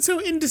playground's so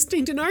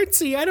indistinct and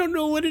artsy, I don't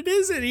know what it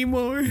is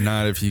anymore.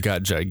 Not if you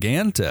got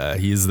Giganta.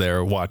 He's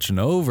there watching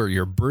over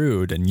your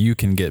brood, and you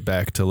can get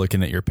back to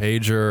looking at your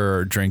pager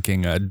or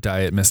drinking a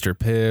Diet Mr.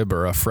 Pibb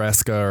or a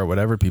Fresca or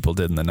whatever people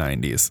did in the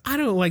 90s. I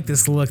don't like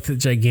this look that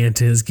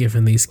Giganta has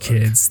given these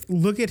kids.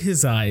 Look at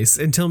his eyes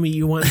and tell me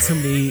you want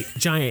somebody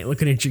giant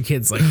looking at your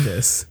kids like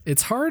this.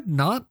 It's hard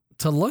not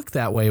to look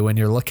that way when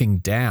you're looking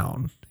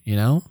down, you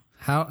know?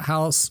 How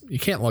else? You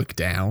can't look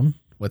down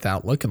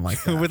without looking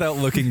like that. Without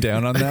looking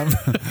down on them?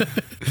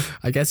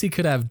 I guess he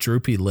could have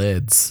droopy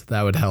lids.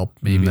 That would help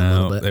maybe a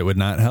little bit. It would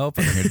not help.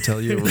 I'm going to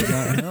tell you it would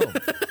not help.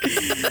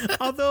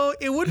 Although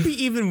it would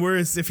be even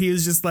worse if he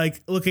was just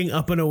like looking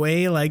up and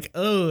away like,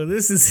 oh,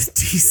 this is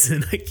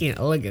decent. I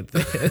can't look at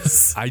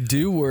this. I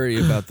do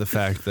worry about the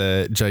fact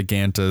that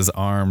Giganta's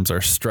arms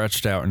are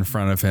stretched out in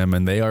front of him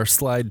and they are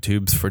slide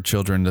tubes for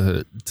children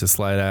to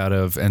slide out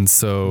of. And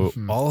so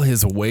all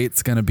his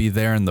weight's going to be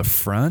there in the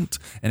front.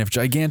 And if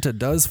Giganta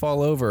does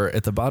fall over,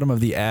 at the bottom of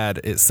the ad,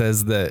 it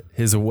says that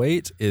his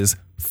weight is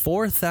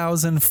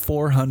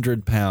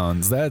 4,400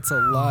 pounds. That's a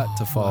lot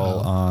to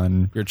fall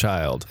on your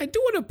child. I do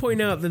want to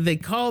point out that they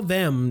call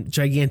them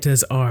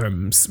Giganta's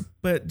arms,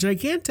 but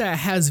Giganta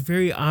has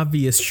very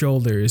obvious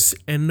shoulders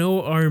and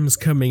no arms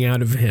coming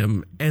out of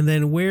him. And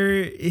then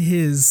where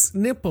his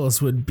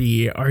nipples would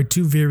be are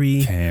two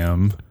very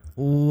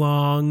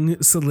long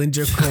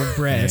cylindrical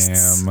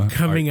breasts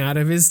coming out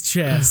of his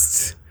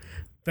chest.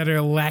 That are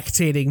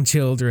lactating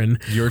children.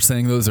 You're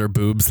saying those are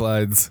boob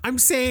slides? I'm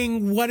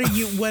saying,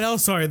 what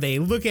else are they?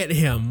 Look at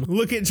him.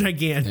 Look at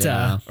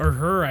Giganta. Or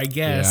her, I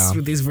guess,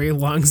 with these very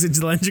long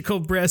cylindrical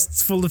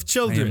breasts full of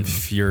children. I am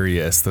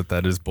furious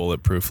that is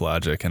bulletproof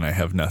logic, and I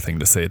have nothing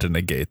to say to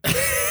negate that.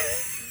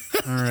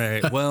 All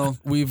right. Well,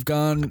 we've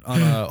gone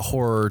on a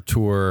horror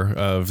tour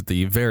of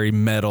the very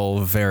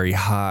metal, very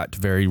hot,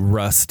 very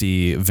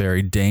rusty,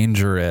 very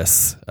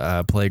dangerous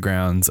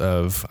playgrounds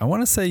of, I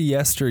want to say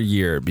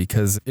yesteryear,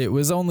 because it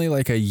was only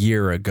like a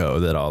year ago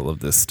that all of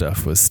this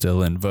stuff was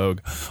still in vogue.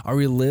 Are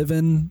we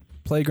living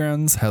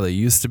playgrounds how they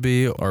used to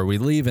be, or are we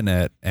leaving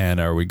it and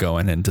are we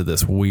going into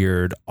this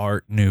weird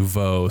Art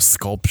Nouveau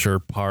sculpture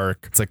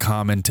park? It's a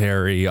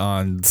commentary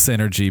on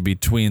synergy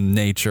between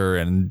nature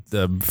and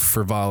the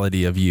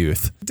frivolity of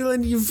youth.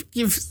 Dylan,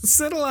 you've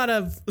set a lot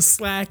of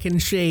slack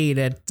and shade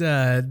at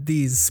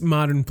these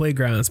modern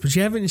playgrounds, but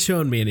you haven't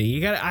shown me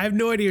any. I have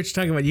no idea what you're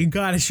talking about. You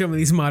gotta show me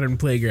these modern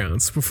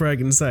playgrounds before I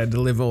can decide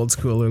to live old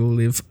school or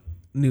live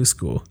new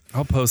school.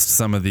 I'll post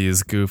some of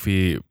these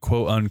goofy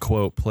quote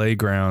unquote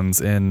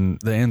playgrounds in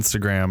the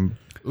Instagram.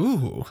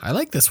 Ooh, I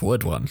like this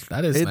wood one.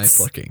 That is nice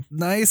looking.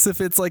 Nice if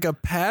it's like a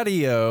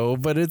patio,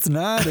 but it's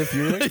not if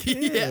you're a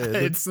kid. Yeah,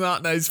 it's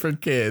not nice for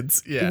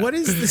kids. Yeah. What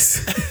is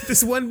this?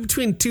 This one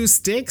between two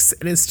sticks,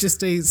 and it's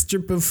just a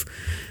strip of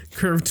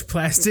curved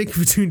plastic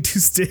between two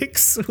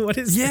sticks? What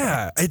is that?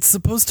 Yeah, it's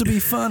supposed to be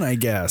fun, I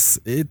guess.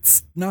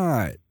 It's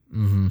not.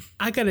 Mm-hmm.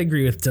 I gotta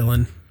agree with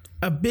Dylan.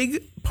 A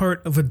big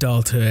part of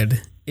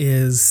adulthood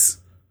is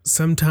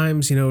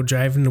sometimes,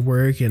 driving to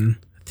work and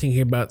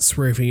thinking about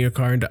swerving your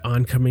car into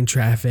oncoming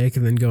traffic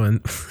and then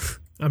going,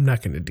 I'm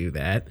not going to do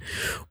that.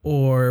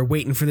 Or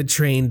waiting for the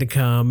train to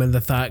come and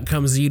the thought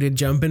comes to you to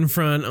jump in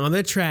front on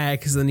the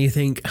tracks. And then you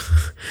think, I'm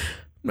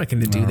not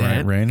going to do that.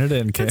 Right, rein it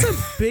in, Kay. That's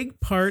a big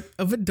part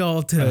of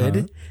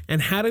adulthood.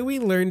 And how do we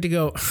learn to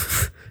go,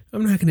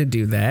 I'm not going to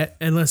do that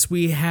unless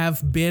we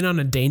have been on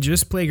a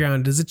dangerous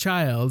playground as a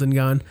child and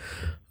gone,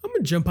 I'm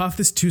going to jump off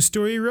this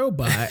 2-story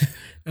robot.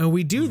 And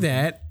we do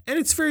that, and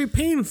it's very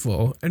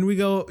painful. And we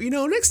go,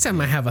 next time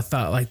I have a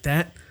thought like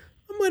that,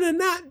 I'm going to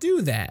not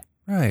do that.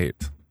 Right.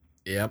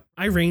 Yep.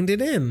 I reined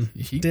it in,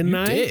 didn't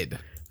I? You did.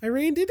 I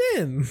reined it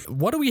in.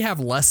 What do we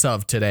have less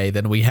of today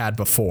than we had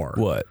before?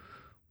 What?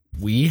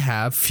 We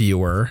have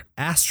fewer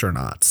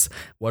astronauts.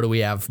 What do we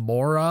have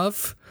more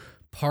of?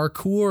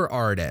 Parkour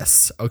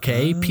artists,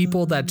 okay?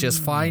 People that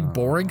just find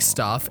boring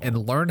stuff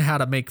and learn how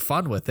to make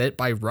fun with it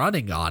by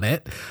running on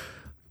it.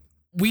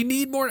 We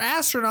need more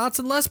astronauts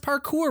and less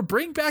parkour.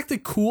 Bring back the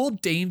cool,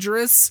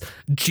 dangerous,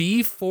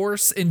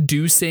 G-force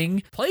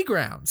inducing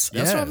playgrounds.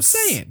 That's what I'm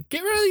saying.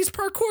 Get rid of these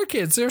parkour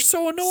kids. They're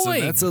so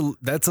annoying. So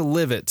that's a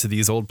live it to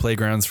these old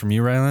playgrounds from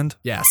you, Ryland?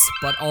 Yes,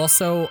 but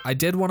also I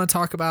did want to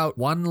talk about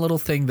one little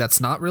thing that's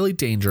not really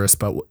dangerous,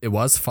 but it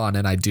was fun,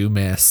 and I do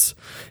miss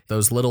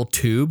those little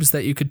tubes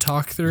that you could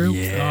talk through.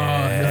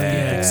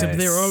 Yeah. Except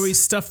they were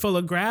always stuffed full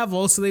of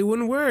gravel, so they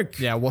wouldn't work.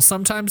 Yeah, well,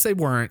 sometimes they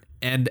weren't.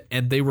 And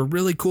they were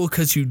really cool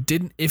because you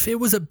didn't, if it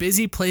was a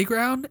busy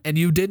playground and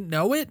you didn't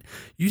know it,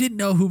 you didn't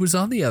know who was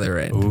on the other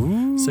end.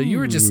 Ooh. So you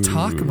were just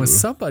talking with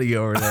somebody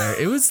over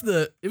there. It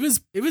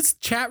was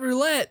chat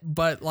roulette,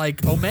 but like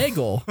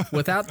Omegle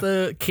without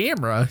the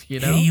camera,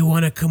 Hey, you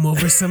want to come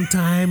over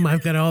sometime?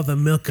 I've got all the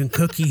milk and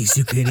cookies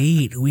you could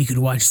eat. We could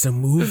watch some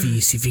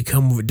movies if you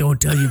come over.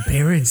 Don't tell your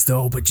parents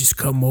though, but just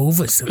come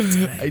over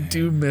sometime. I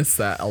do miss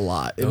that a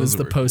lot. It was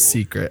the post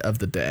secret of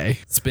the day.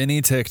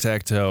 Spinny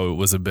tic-tac-toe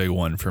was a big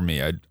one for me,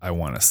 I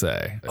want to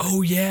say.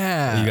 Oh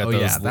yeah. You got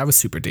those that was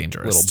super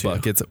dangerous. Little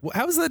buckets.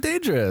 How is that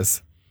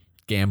dangerous?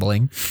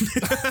 Gambling.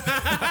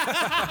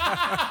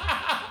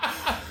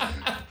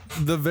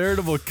 The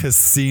veritable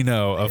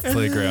casino of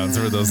playgrounds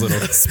were those little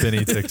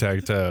spinny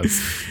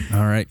tic-tac-toes.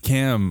 All right,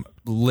 Cam,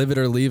 live it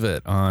or leave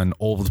it on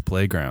old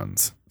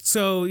playgrounds.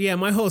 So yeah,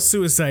 my whole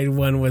suicide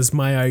one was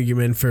my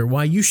argument for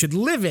why you should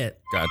live it.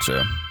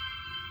 Gotcha.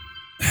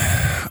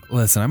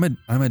 Listen,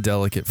 I'm a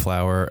delicate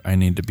flower. I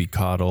need to be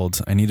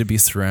coddled. I need to be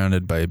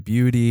surrounded by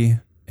beauty.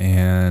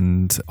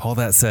 And all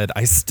that said,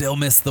 I still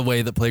miss the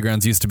way that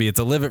playgrounds used to be. It's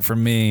a live it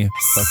from me.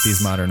 Fuck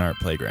these modern art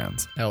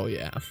playgrounds. Hell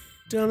yeah.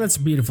 Dylan, that's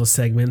a beautiful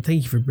segment.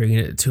 Thank you for bringing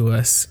it to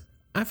us.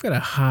 I've got a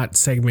hot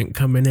segment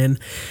coming in.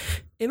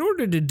 In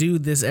order to do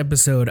this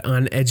episode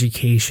on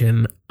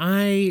education,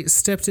 I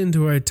stepped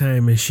into our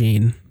time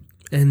machine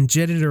and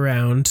jetted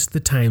around the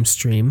time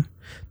stream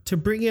to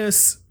bring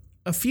us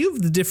a few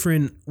of the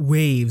different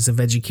waves of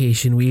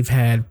education we've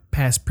had,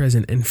 past,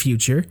 present, and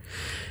future.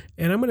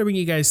 And I'm going to bring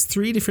you guys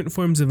 3 different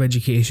forms of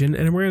education,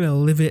 and we're going to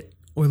live it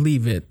or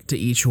leave it to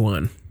each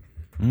one.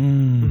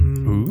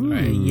 Ooh,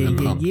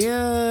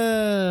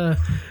 Yeah.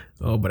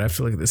 Oh, but I have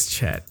to look at this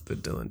chat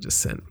that Dylan just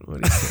sent.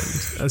 What did he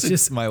send? That's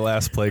just my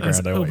last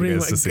playground. I want you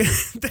guys to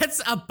see.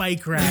 That's a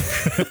bike rack,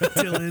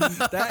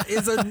 Dylan. That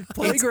is a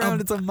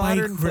playground. It's a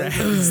modern playground.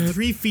 It's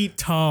 3 feet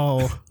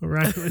tall.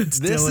 Right?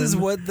 This is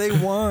what they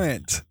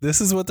want.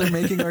 This is what they're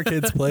making our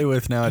kids play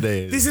with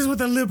nowadays. This is what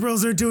the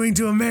liberals are doing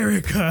to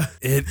America.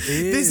 It is.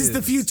 This is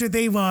the future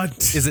they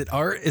want. Is it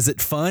art? Is it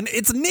fun?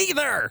 It's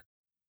neither.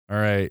 All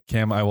right,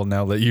 Cam, I will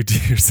now let you do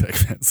your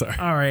segment. Sorry.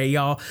 All right,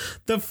 y'all.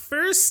 The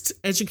first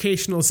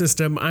educational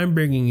system I'm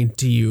bringing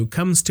to you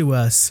comes to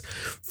us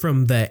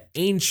from the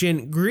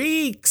ancient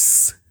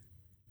Greeks.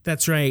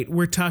 That's right.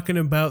 We're talking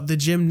about the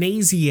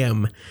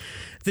gymnasium.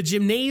 The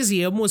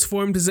gymnasium was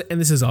formed as, and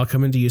this is all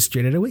coming to you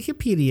straight out of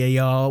Wikipedia,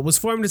 y'all, was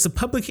formed as a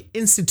public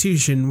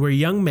institution where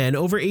young men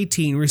over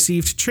 18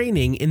 received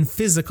training in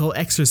physical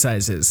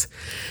exercises.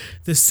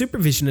 The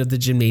supervision of the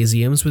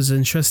gymnasiums was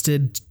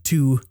entrusted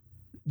to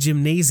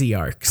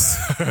gymnasiarchs,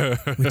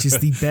 which is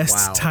the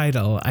best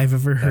title I've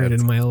ever heard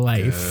in my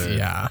life. Good.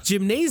 Yeah.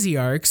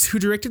 Gymnasiarchs who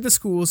directed the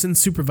schools and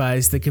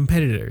supervised the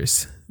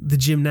competitors. The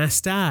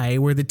gymnasti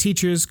were the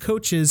teachers,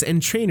 coaches,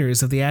 and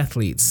trainers of the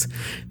athletes.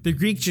 The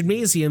Greek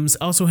gymnasiums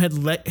also had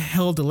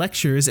held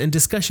lectures and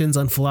discussions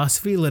on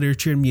philosophy,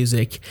 literature, and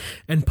music,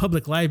 and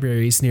public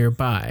libraries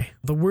nearby.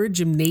 The word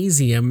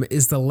gymnasium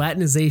is the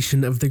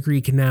Latinization of the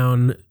Greek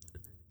noun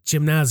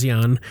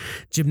gymnasion,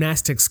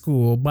 gymnastic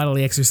school,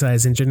 bodily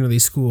exercise, and generally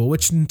school,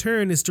 which in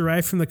turn is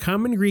derived from the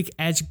common Greek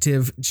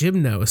adjective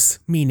gymnos,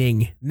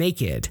 meaning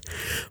naked,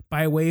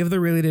 by way of the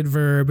related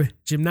verb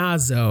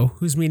gymnazo,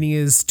 whose meaning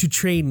is to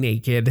train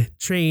naked,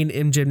 train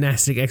in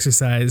gymnastic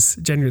exercise,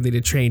 generally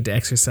to train to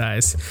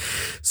exercise.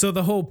 So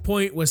the whole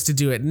point was to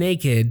do it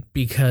naked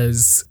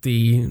because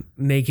the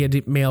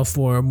naked male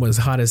form was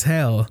hot as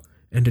hell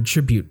and a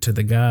tribute to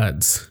the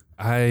gods.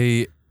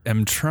 I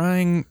am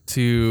trying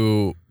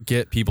to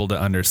get people to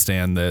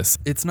understand this.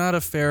 It's not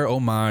a fair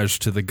homage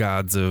to the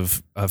gods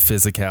of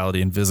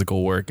physicality and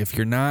physical work if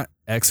you're not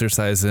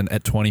exercising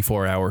at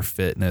 24-hour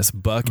fitness,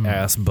 butt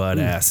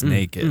ass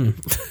naked.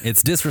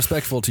 It's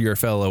disrespectful to your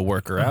fellow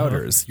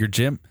worker-outers. Your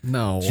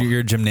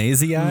your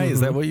gymnasii?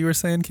 Is that what you were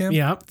saying, Kim?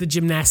 Yeah, the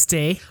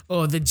gymnasti.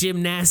 Oh, the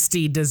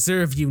gymnasty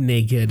deserve you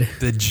naked.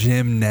 The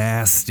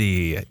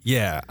gymnasty.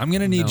 Yeah, I'm going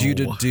to need you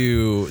to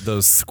do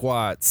those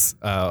squats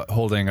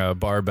holding a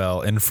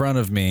barbell in front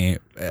of me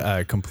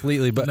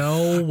completely. But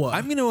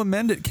I'm going to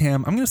amend it,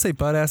 Cam. I'm going to say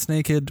butt ass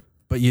naked,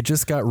 but you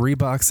just got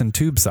Reeboks and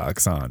tube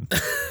socks on.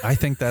 I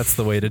think that's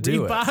the way to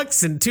do it.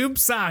 Reeboks and tube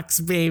socks,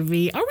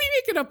 baby. Are we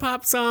making a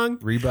pop song?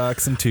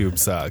 Reeboks and tube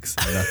socks,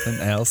 nothing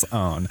else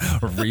on.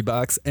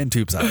 Reeboks and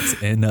tube socks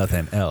and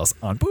nothing else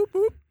on. Boop,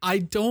 boop. I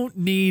don't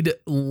need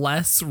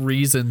less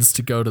reasons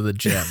to go to the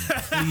gym.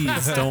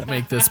 Please don't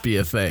make this be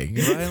a thing.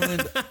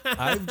 Ryland,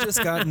 I've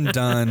just gotten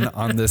done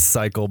on this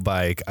cycle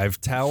bike. I've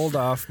toweled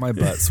off my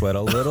butt sweat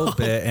a little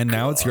bit, and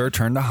now it's your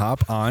turn to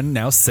hop on.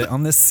 Now sit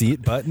on this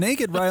seat butt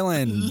naked,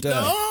 Ryland.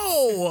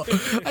 No!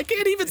 I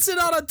can't even sit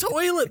on a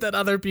toilet that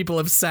other people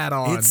have sat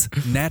on. It's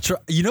natural.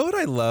 You know what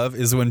I love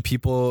is when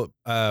people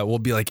will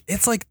be like,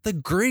 it's like the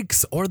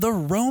Greeks or the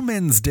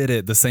Romans did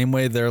it the same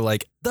way they're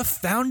like, the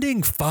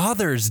founding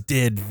fathers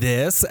did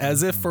this,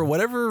 as if for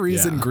whatever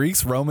reason,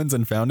 Greeks, Romans,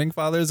 and founding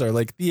fathers are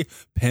like the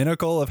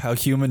pinnacle of how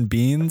human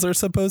beings are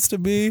supposed to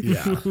be.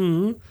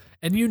 Yeah.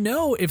 And you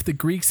know, if the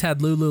Greeks had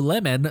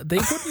Lululemon, they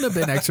wouldn't have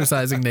been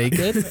exercising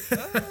naked.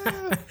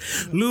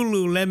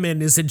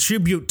 Lululemon is a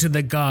tribute to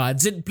the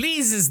gods. It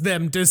pleases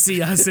them to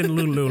see us in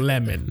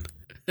Lululemon.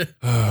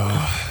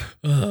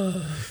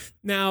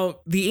 Now,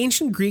 the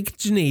ancient Greek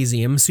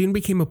gymnasium soon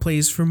became a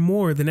place for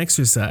more than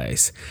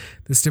exercise.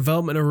 This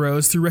development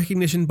arose through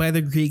recognition by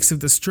the Greeks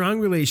of the strong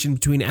relation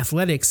between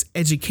athletics,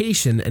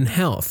 education, and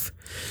health.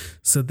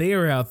 So they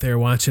are out there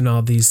watching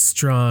all these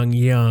strong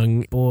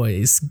young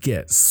boys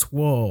get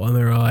swole, and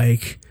they're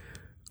like,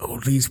 oh,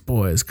 these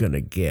boys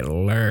gonna get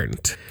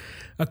learned.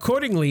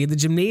 Accordingly, the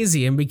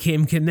gymnasium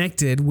became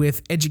connected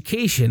with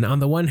education on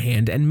the one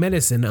hand and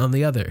medicine on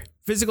the other.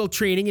 Physical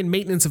training and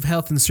maintenance of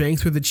health and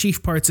strength were the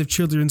chief parts of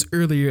children's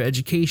earlier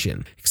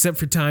education. Except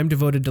for time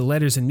devoted to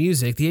letters and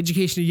music, the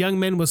education of young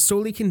men was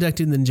solely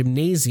conducted in the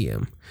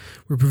gymnasium,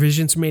 where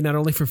provisions were made not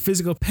only for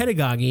physical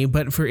pedagogy,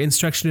 but for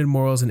instruction in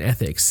morals and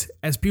ethics.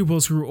 As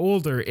pupils grew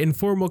older,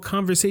 informal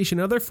conversation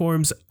and other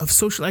forms of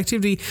social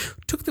activity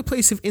took the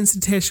place of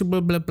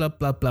institutional blah, blah, blah,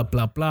 blah, blah,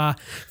 blah, blah.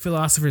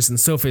 Philosophers and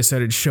sophists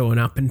started showing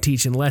up and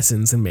teaching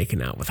lessons and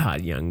making out with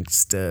hot young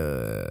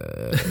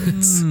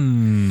studs.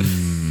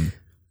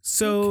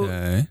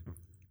 So,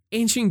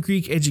 ancient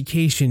Greek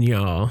education,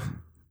 y'all.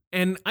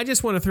 And I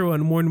just want to throw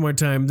in more and more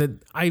time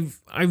that I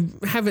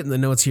have it in the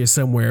notes here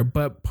somewhere,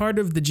 but part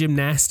of the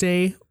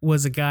gymnaste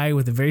was a guy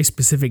with a very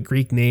specific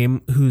Greek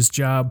name whose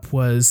job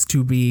was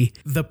to be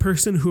the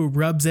person who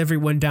rubs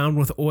everyone down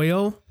with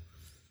oil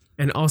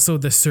and also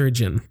the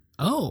surgeon.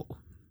 Oh.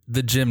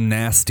 The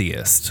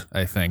gymnastiest,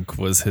 I think,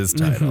 was his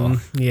title.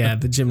 Yeah,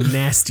 the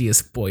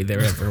gymnastiest boy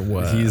there ever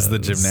was. He's the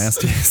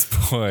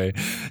gymnastiest boy.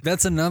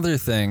 That's another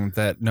thing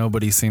that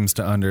nobody seems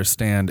to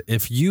understand.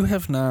 If you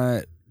have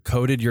not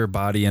coated your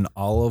body in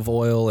olive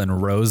oil and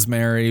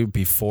rosemary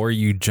before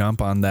you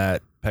jump on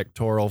that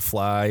pectoral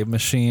fly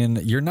machine,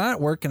 you're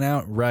not working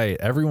out right.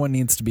 Everyone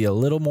needs to be a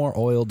little more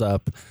oiled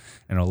up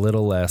and a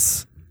little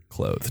less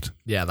clothed.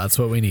 Yeah, that's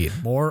what we need.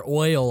 More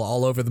oil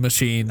all over the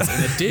machines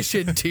in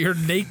addition to your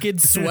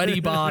naked, sweaty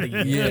body.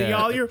 Yeah,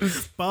 y'all, your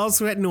balls,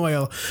 sweat, and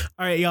oil.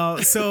 All right, y'all.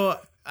 So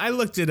I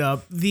looked it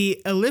up.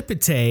 The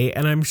Ellipitae,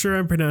 and I'm sure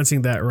I'm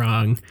pronouncing that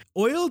wrong,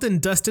 oiled and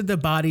dusted the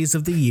bodies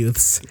of the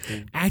youths,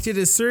 acted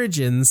as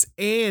surgeons,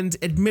 and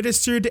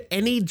administered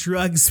any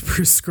drugs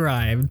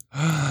prescribed.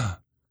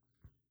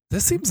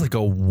 This seems like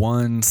a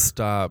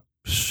one-stop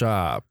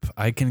shop.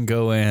 I can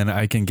go in,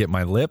 I can get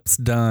my lips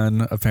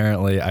done,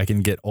 apparently. I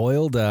can get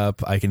oiled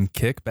up. I can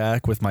kick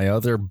back with my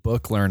other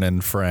book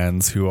learning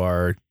friends who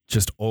are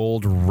just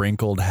old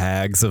wrinkled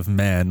hags of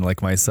men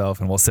like myself,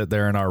 and we'll sit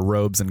there in our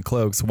robes and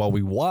cloaks while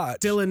we watch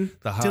Dylan,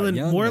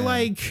 young more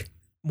men.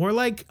 more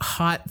like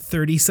hot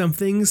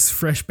 30-somethings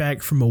fresh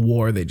back from a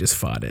war they just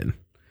fought in.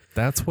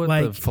 That's what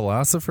like- the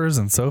philosophers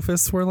and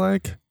sophists were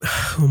like?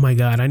 Oh my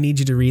God, I need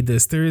you to read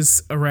this.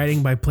 There's a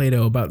writing by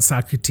Plato about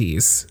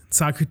Socrates.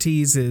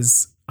 Socrates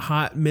is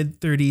hot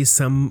mid-30s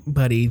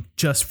somebody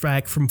just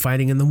back from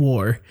fighting in the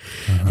war.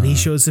 And he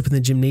shows up in the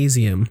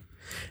gymnasium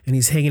and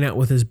he's hanging out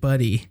with his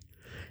buddy.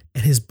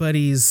 And his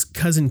buddy's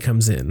cousin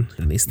comes in,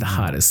 and he's the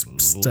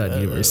hottest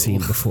stud you've ever seen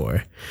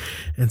before.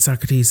 And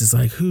Socrates is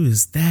like, who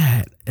is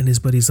that? And his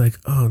buddy's like,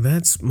 oh,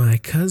 that's my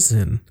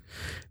cousin.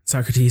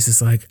 Socrates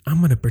is like, I'm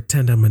going to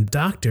pretend I'm a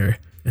doctor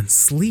and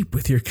sleep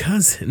with your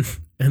cousin.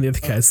 And the other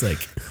guy's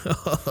like,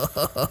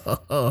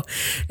 oh.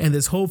 And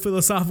this whole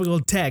philosophical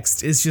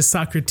text is just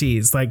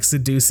Socrates like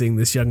seducing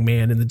this young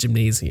man in the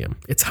gymnasium.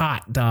 It's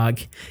hot,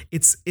 dog.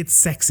 It's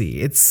sexy.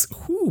 It's,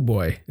 whoo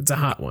boy, it's a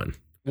hot one.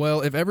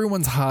 Well, if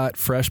everyone's hot,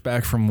 fresh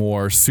back from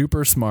war,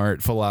 super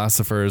smart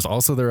philosophers,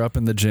 also they're up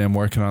in the gym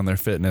working on their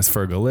fitness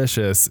for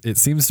Galicious, it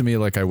seems to me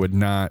like I would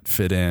not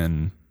fit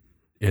in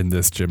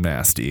this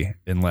gymnasty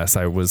unless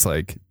I was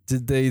like,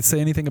 did they say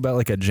anything about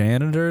like a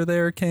janitor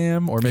there,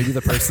 Cam? Or maybe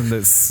the person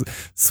that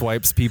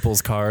swipes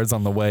people's cards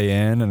on the way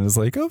in and is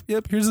like, oh,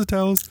 yep, here's the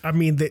towels. I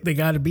mean, they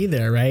got to be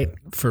there, right?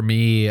 For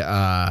me,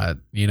 my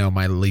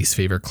least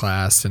favorite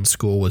class in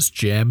school was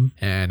gym.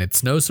 And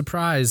it's no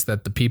surprise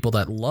that the people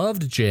that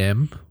loved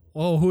gym,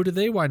 well, who did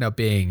they wind up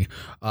being?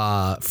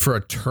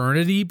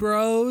 Fraternity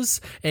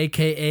bros,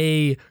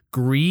 a.k.a.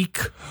 Greek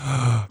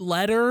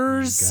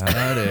letters.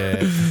 Got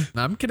it.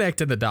 I'm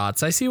connecting the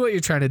dots. I see what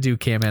you're trying to do,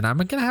 Kim, and I'm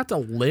going to have to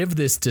live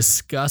this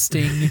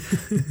disgusting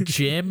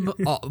gym.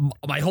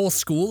 My whole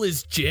school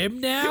is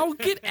gym now?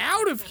 Get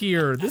out of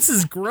here. This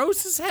is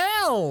gross as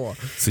hell.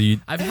 So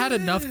I've had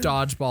enough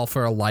dodgeball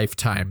for a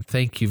lifetime.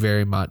 Thank you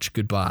very much.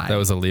 Goodbye. that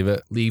was a leave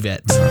it? Leave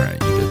it. All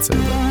right, you did say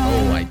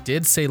that. Oh, I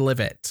did say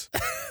live it.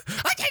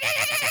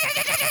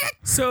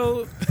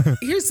 So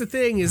here's the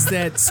thing is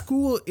that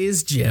school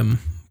is gym,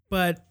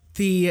 but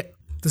the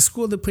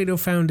school that Plato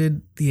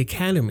founded, the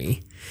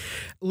academy,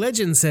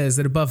 legend says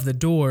that above the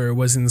door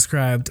was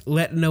inscribed,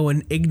 let no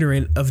one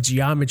ignorant of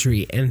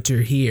geometry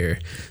enter here.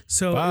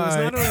 So It was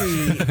not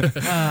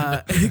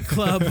only a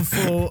club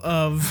full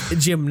of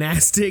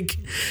gymnastic,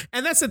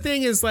 and that's the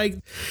thing is like,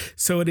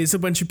 so it is a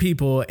bunch of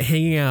people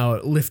hanging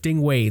out,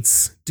 lifting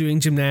weights, doing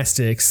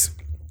gymnastics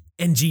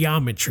and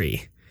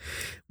geometry,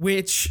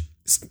 which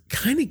is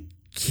kind of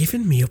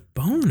giving me a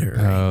boner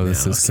right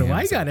this now. is So I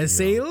Cam's gotta ideal.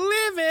 say,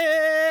 live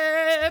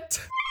it.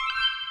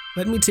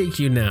 Let me take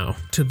you now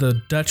to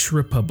the Dutch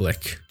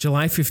Republic.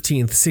 July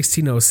 15th,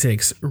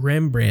 1606,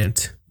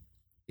 Rembrandt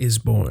is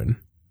born.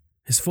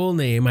 His full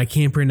name I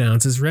can't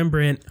pronounce is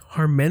Rembrandt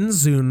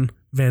Harmenzoon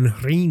van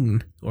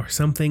Rijn or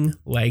something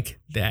like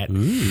that.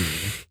 Ooh.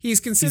 He's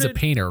considered He's a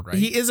painter, right?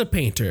 He is a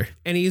painter,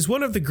 and he's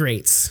one of the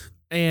greats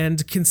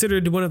and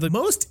considered one of the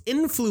most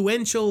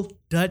influential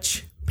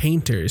Dutch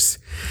painters.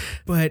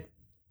 But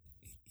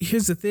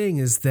here's the thing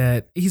is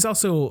that he's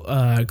also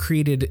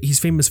he's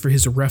famous for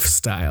his rough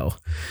style,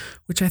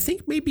 which I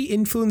think maybe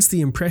influenced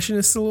the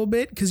Impressionists a little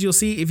bit, because you'll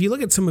see if you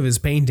look at some of his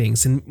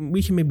paintings, and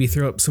we can maybe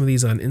throw up some of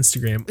these on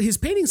Instagram, his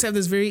paintings have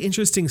this very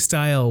interesting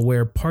style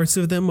where parts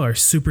of them are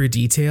super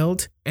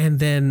detailed, and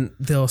then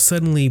they'll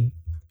suddenly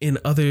in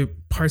other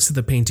parts of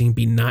the painting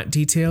be not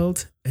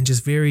detailed and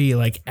just very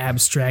like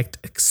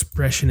abstract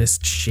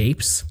expressionist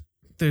shapes.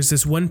 There's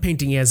this one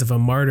painting he has of a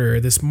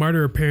martyr. This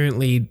martyr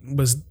apparently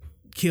was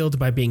killed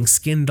by being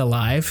skinned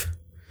alive.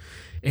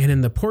 And in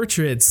the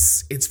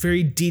portraits, it's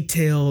very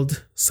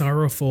detailed,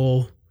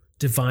 sorrowful,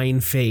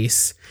 divine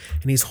face.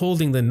 And he's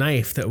holding the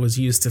knife that was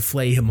used to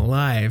flay him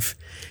alive.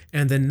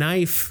 And the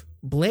knife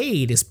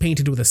blade is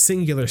painted with a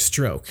singular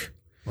stroke.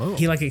 Whoa.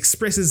 He like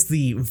expresses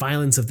the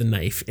violence of the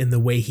knife in the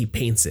way he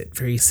paints it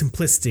very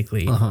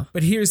simplistically.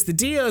 But here's the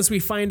deal, as we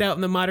find out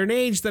in the modern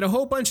age that a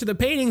whole bunch of the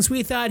paintings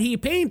we thought he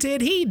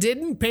painted, he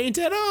didn't paint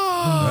at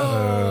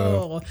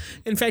all.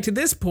 In fact, at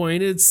this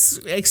point, it's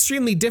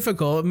extremely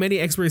difficult. Many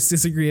experts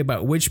disagree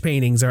about which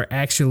paintings are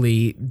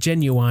actually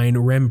genuine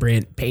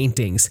Rembrandt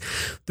paintings.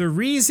 The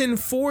reason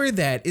for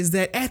that is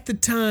that at the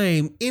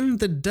time in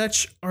the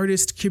Dutch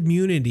artist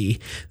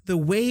community, the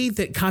way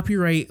that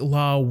copyright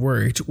law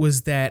worked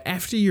was that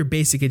after your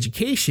basic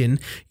education,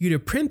 you'd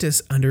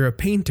apprentice under a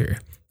painter.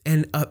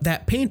 And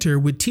that painter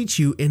would teach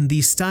you in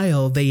the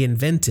style they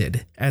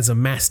invented as a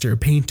master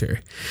painter.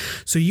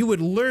 So you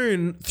would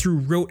learn through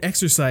rote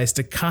exercise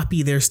to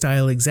copy their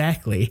style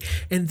exactly.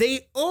 And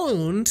they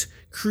owned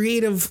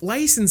creative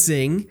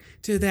licensing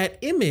to that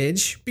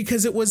image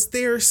because it was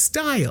their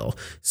style.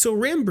 So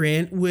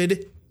Rembrandt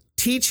would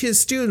teach his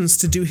students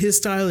to do his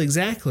style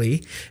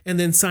exactly and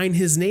then sign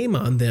his name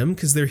on them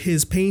because they're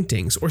his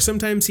paintings. Or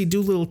sometimes he'd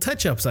do little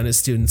touch-ups on his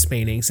students'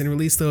 paintings and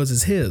release those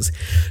as his.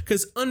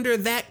 Because under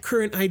that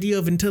current idea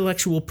of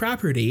intellectual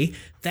property,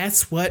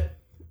 that's what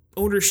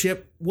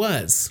ownership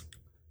was.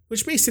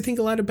 Which makes you think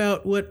a lot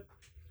about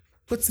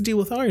what's the deal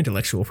with our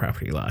intellectual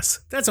property laws.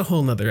 That's a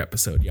whole nother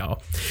episode,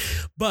 y'all.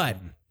 But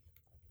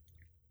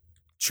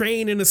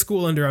train in a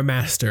school under a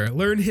master.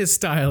 Learn his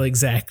style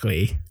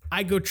exactly.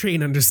 I go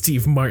train under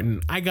Steve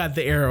Martin. I got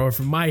the arrow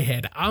over my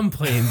head. I'm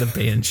playing the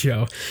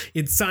banjo.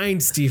 It's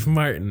signed Steve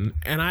Martin.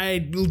 And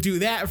I will do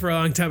that for a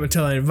long time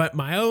until I invent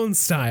my own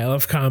style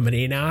of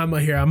comedy. Now I'm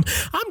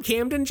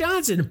Camden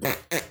Johnson.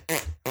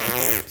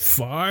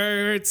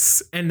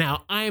 Farts. And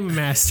now I'm a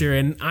master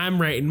and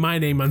I'm writing my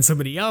name on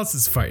somebody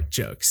else's fart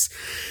jokes.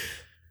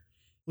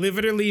 Live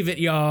it or leave it,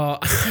 y'all.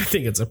 I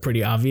think it's a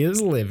pretty obvious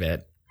live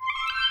it.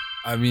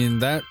 I mean,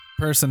 that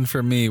person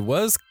for me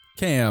was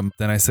Cam.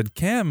 Then I said,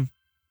 Cam,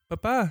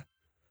 Papa,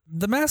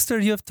 the master,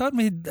 you have taught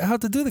me how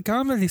to do the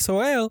comedy so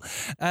well.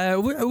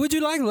 Would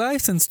you like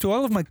license to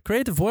all of my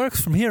creative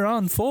works from here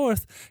on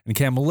forth? And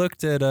Cam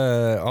looked at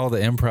all the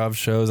improv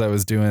shows I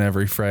was doing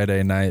every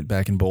Friday night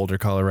back in Boulder,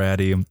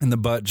 Colorado, and the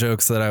butt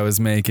jokes that I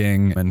was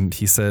making. And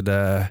he said,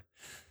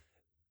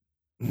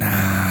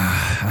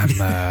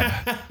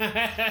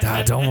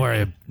 don't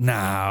worry.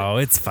 No,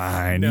 it's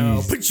fine.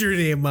 No, put your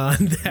name on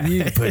that.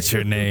 You put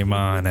your name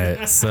on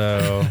it.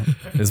 So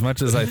as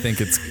much as I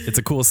think it's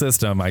a cool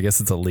system, I guess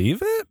it's a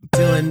leave it.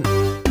 Dylan,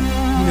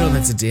 you know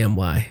that's a damn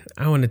lie.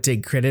 I want to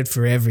take credit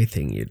for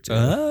everything you do.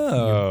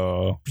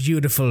 Oh. You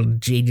beautiful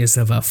genius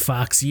of a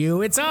fox,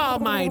 you. It's all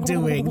my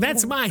doing.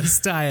 That's my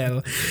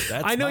style.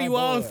 I know you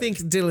all think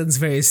Dylan's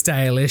very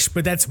stylish,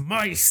 but that's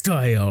my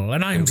style,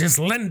 and I'm just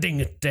lending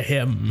it to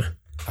him.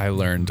 I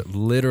learned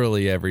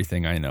literally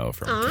everything I know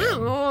from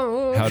Cam.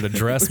 How to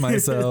dress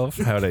myself,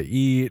 how to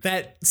eat.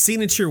 That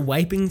signature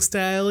wiping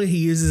style he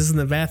uses in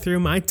the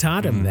bathroom, I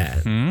taught him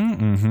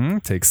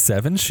that. Take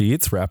 7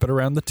 sheets, wrap it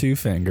around the 2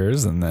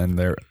 fingers, and then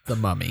they're... The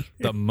mummy.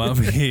 The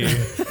mummy.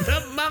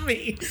 The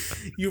mummy.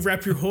 You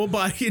wrap your whole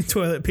body in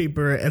toilet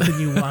paper, and then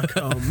you walk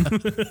home.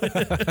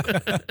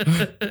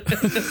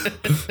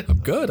 I'm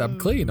good. I'm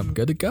clean. I'm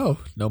good to go.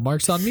 No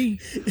marks on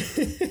me.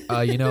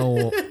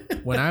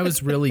 When I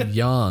was really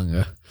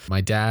young,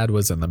 my dad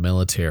was in the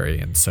military,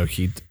 and so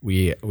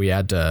we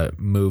had to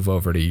move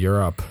over to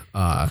Europe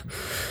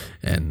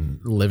and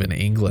live in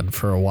England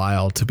for a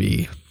while to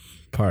be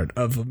part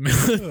of a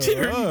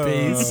military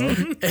base.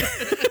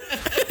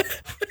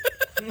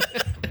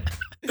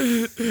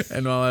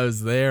 And while I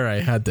was there, I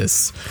had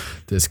this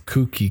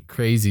kooky,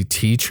 crazy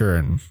teacher,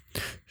 and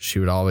she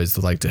would always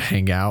like to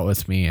hang out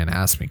with me and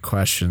ask me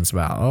questions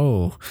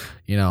about,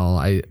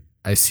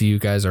 I see you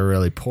guys are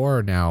really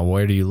poor now.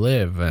 Where do you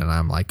live? And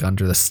I'm like,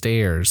 under the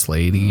stairs,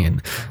 lady. And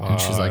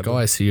she's like,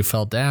 I see you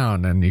fell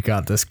down and you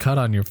got this cut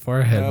on your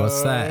forehead.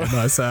 What's that? And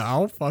I said, I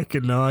don't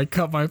fucking know. I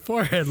cut my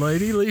forehead,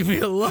 lady. Leave me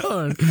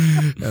alone.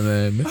 And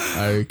then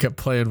I kept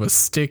playing with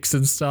sticks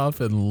and stuff.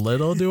 And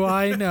little do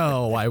I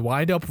know, I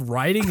wind up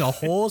writing a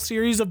whole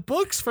series of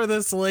books for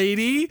this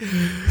lady.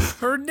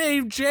 Her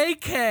name,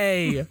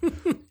 J.K.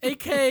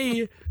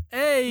 A.K.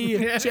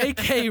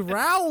 J.K.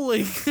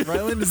 Rowling.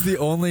 Ryland is the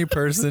only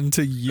person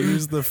to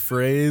use the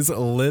phrase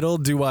little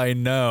do I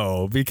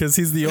know, because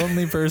he's the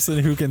only person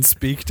who can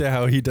speak to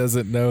how he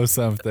doesn't know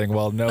something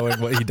while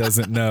knowing what he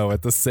doesn't know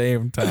at the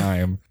same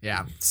time.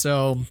 Yeah,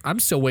 so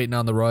I'm still waiting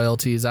on the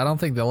royalties. I don't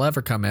think they'll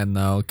ever come in,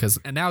 though,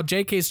 and now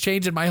J.K.'s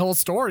changing my whole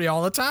story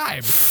all the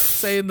time,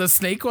 saying the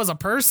snake was a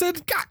person.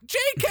 God,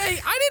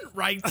 J.K., I didn't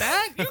write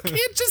that. You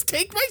can't just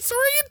take my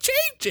story and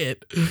change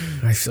it.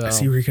 I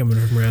see where you're coming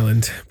from,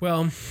 Ryland.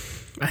 Well,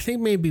 I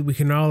think maybe we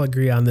can all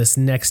agree on this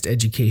next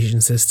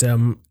education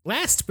system.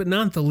 Last but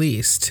not the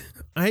least,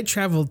 I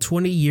traveled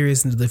 20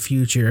 years into the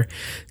future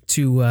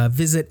to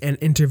visit and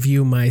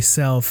interview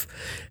myself,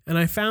 and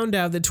I found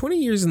out that 20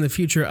 years in the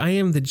future, I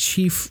am the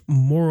chief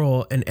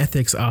moral and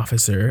ethics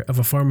officer of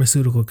a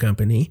pharmaceutical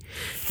company,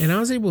 and I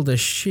was able to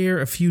share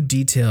a few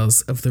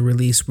details of the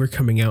release we're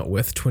coming out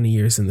with 20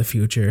 years in the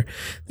future.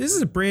 This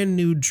is a brand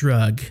new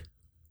drug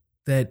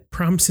that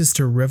promises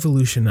to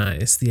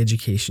revolutionize the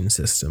education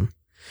system.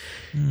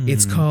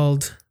 It's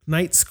called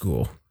Night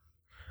School.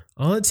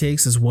 All it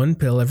takes is 1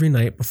 pill every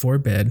night before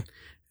bed,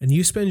 and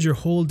you spend your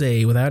whole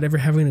day without ever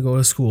having to go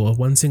to school.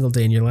 1 single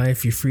day in your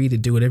life, you're free to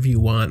do whatever you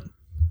want.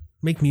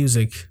 Make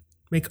music,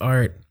 make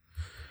art,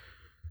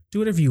 do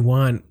whatever you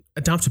want.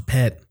 Adopt a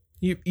pet.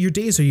 Your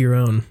days are your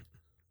own,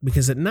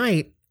 because at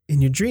night,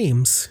 in your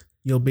dreams,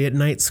 you'll be at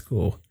night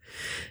school.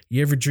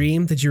 You ever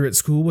dreamed that you're at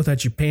school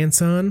without your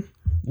pants on?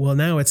 Well,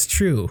 now it's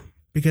true.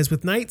 Because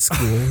with night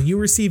school, you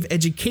receive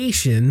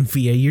education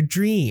via your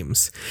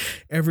dreams.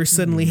 Ever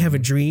suddenly have a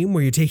dream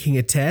where you're taking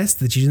a test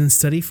that you didn't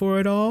study for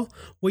at all?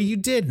 Well, you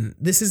didn't.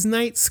 This is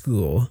night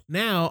school.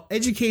 Now,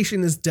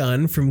 education is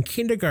done from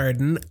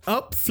kindergarten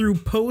up through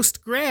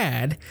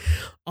post-grad,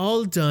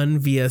 all done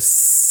via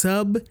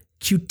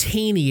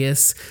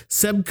cutaneous,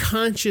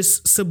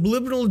 subconscious,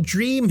 subliminal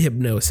dream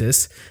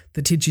hypnosis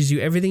that teaches you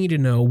everything you need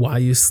to know while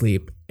you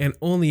sleep and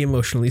only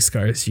emotionally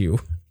scars you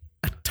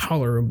a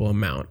tolerable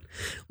amount.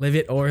 Live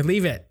it or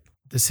leave it.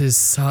 This is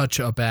such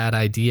a bad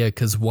idea,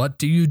 because what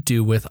do you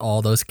do with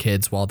all those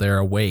kids while they're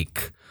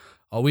awake?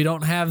 Oh, we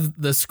don't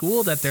have the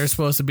school that they're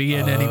supposed to be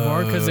in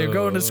anymore because they're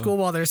going to school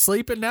while they're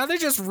sleeping. Now they're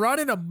just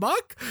running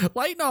amok,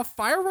 lighting off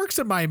fireworks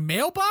in my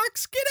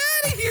mailbox. Get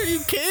out of here, you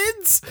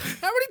kids.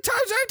 How many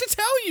times do I have to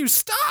tell you?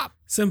 Stop.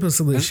 Simple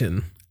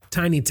solution.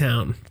 Tiny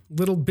town.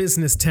 Little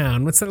business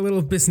town. What's that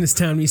little business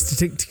town we used to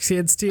take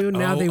kids to?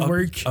 Now they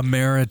work.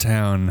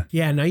 Ameritown.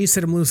 Yeah, now you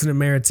set them loose in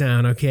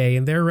Ameritown, okay?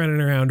 And they're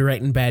running around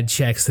writing bad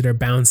checks that are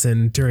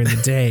bouncing during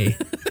the day,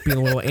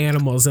 being little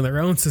animals in their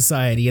own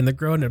society, and the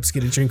grown-ups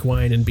get to drink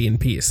wine and be in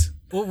peace.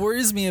 What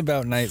worries me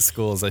about night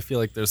schools, I feel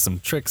like there's some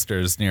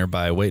tricksters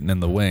nearby waiting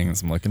in the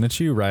wings. I'm looking at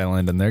you,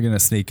 Ryland, and they're going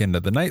to sneak into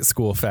the night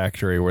school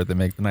factory where they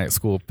make the night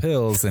school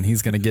pills, and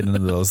he's going to get into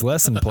those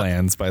lesson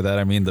plans. By that,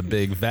 I mean the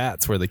big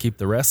vats where they keep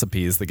the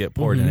recipes that get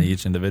poured into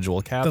each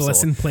individual capsule. The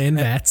lesson plan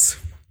vats.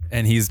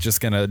 And he's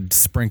just going to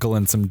sprinkle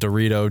in some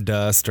Dorito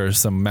dust or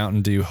some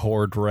Mountain Dew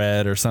Horde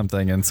Red or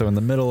something. And so in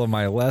the middle of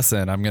my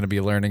lesson, I'm going to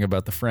be learning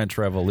about the French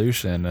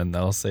Revolution. And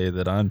they'll say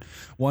that on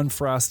one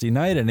frosty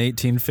night in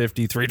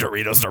 1853,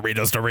 Doritos.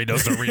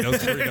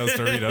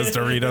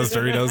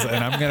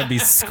 And I'm going to be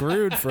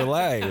screwed for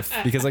life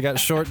because I got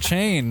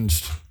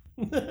shortchanged.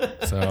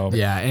 So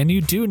yeah, and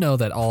you do know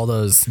that all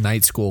those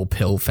night school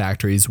pill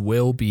factories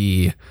will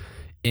be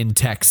in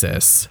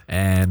Texas,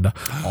 and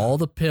all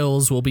the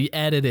pills will be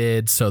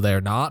edited so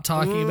they're not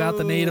talking about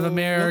the Native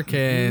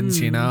Americans,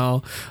 you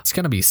know. It's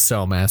going to be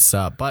so messed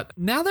up. But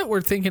now that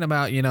we're thinking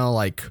about, you know,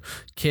 like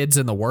kids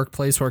in the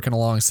workplace working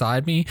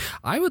alongside me,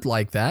 I would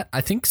like that.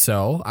 I think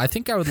so. I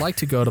think I would like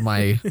to go to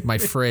my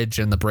fridge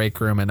in the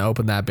break room and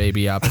open that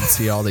baby up and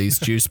see all these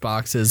juice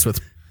boxes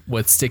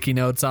with sticky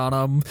notes on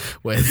them,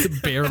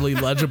 with barely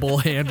legible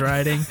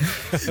handwriting.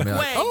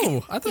 Like,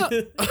 oh, I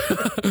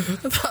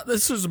thought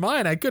this was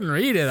mine. I couldn't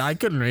read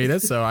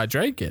it, so I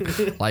drank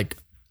it. Like,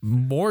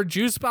 more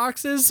juice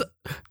boxes?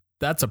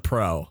 That's a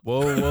pro.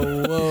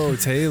 Whoa,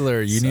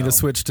 Taylor, you need to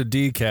switch to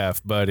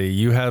decaf, buddy.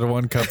 You had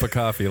 1 cup of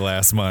coffee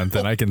last month,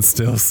 and I can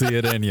still see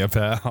it in you,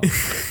 pal.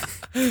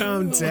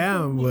 Calm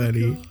down,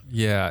 buddy.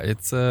 Yeah,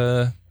 it's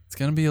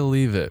gonna be a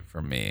leave it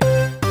for me.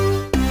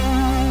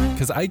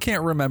 Because I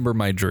can't remember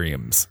my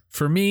dreams.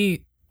 For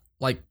me,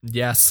 like,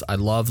 yes, I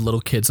love little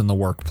kids in the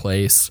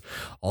workplace.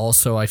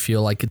 Also, I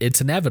feel like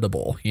it's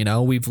inevitable. You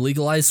know, we've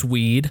legalized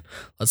weed.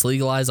 Let's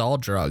legalize all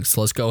drugs.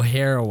 Let's go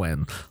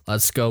heroin.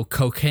 Let's go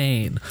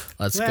cocaine.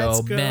 Let's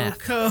go meth.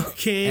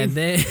 Cocaine. And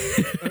then,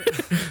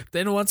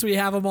 then once we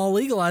have them all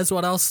legalized,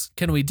 what else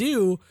can we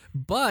do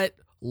but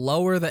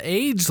lower the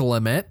age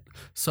limit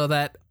so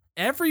that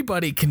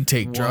everybody can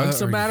take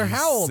drugs no matter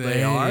how old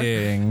they are.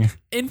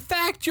 In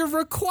fact, you're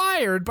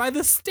required by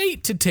the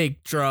state to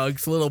take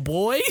drugs, little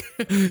boy.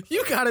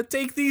 You gotta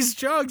take these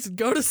drugs and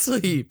go to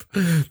sleep.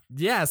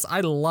 Yes, I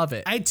love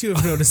it. I too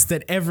have noticed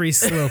that every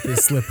slope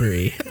is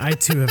slippery. I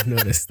too have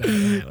noticed that.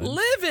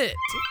 Live it.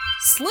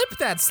 Slip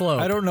that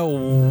slope. I don't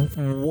know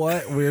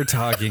what we're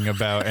talking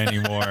about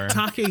anymore.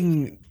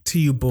 Talking to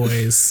you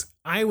boys,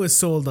 I was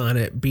sold on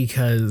it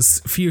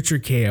because Future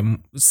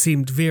Cam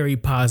seemed very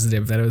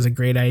positive that it was a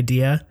great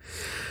idea.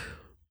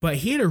 But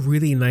he had a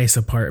really nice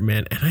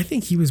apartment, and I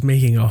think he was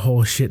making a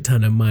whole shit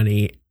ton of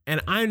money.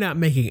 And I'm not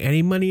making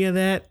any money of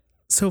that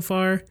so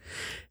far.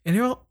 And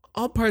they're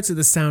all parts of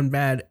this sound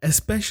bad,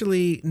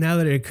 especially now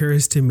that it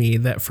occurs to me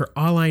that for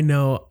all I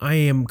know, I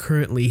am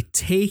currently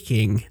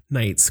taking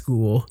night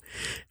school,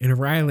 and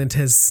Ryland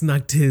has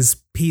snuck his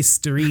piece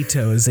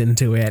Doritos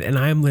into it, and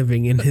I'm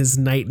living in his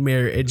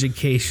nightmare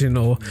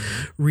educational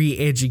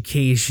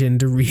re-education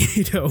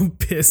Dorito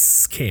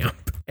piss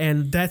camp.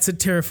 And that's a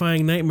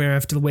terrifying nightmare I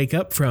have to wake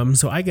up from,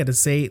 so I gotta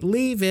say,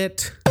 leave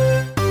it.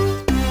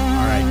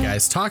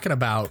 Guys, talking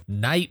about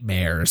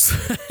nightmares.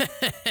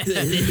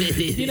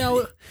 You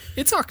know,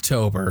 it's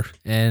October,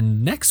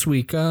 and next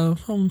week,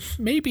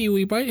 maybe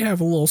we might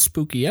have a little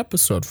spooky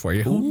episode for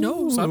you. Who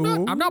knows?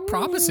 I'm not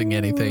promising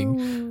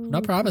anything.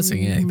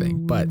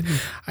 But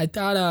I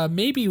thought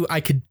maybe I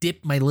could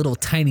dip my little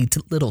tiny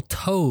little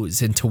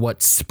toes into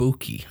what's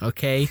spooky,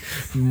 okay?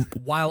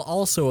 While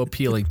also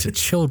appealing to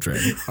children,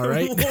 all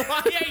right?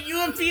 Why are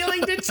you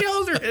appealing to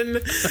children?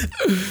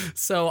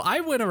 So I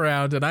went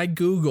around and I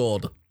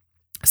Googled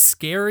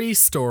scary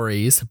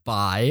stories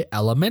by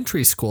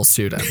elementary school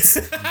students.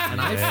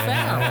 And I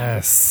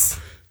found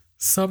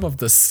some of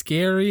the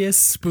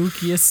scariest,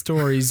 spookiest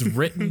stories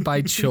written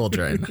by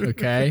children,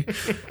 okay?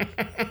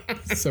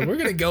 So we're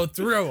going to go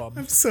through them.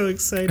 I'm so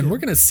excited. And we're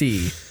going to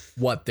see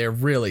what they're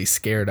really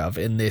scared of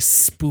in this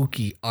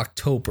spooky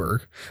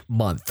October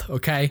month,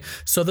 okay?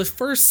 So the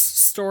first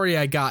story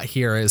I got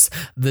here is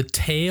The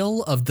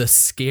Tale of the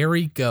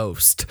Scary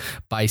Ghost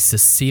by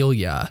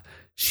Cecilia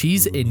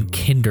She's in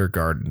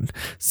kindergarten.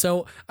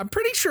 So I'm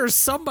pretty sure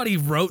somebody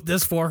wrote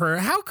this for her.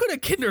 How could a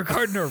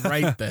kindergartner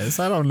write this?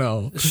 I don't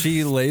know.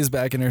 She lays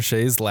back in her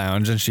chaise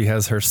lounge and she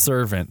has her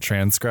servant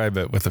transcribe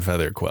it with a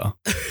feather quill.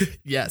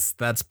 Yes,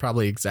 that's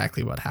probably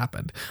exactly what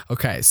happened.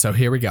 Okay, so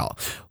here we go.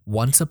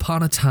 Once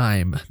upon a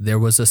time, there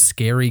was a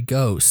scary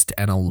ghost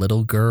and a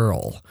little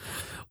girl.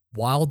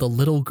 While the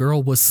little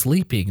girl was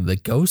sleeping, the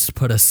ghost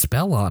put a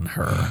spell on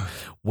her.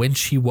 When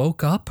she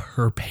woke up,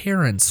 her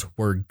parents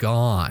were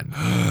gone.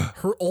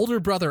 Her older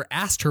brother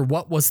asked her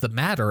what was the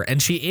matter, and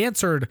she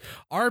answered,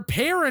 "Our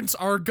parents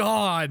are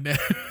gone."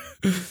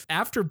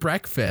 After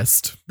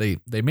breakfast, they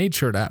made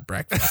sure to have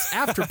breakfast.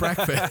 After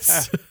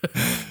breakfast,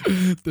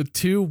 the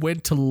two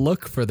went to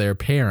look for their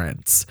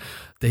parents.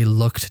 They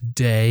looked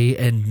day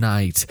and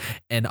night,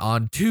 and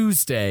on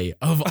Tuesday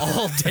of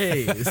all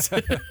days,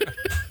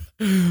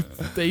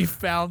 they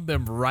found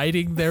them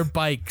riding their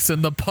bikes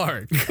in the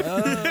park.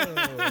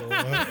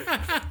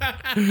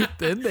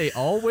 Then they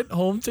all went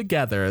home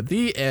together.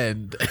 The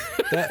end.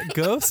 That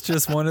ghost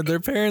just wanted their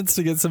parents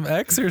to get some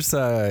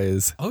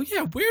exercise. Oh,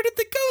 yeah. Where did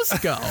the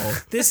ghost go?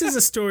 This is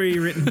a story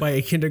written by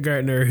a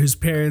kindergartner whose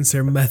parents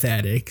are meth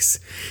addicts.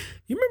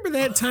 You remember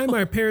that time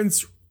our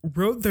parents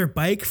rode their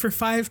bike for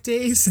 5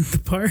 days in the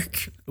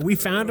park? We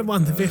found them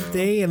on the 5th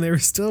day and they were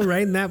still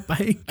riding that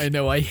bike. I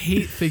know. I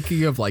hate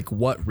thinking of like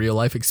what real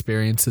life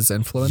experiences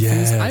influence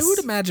Yes. these. I would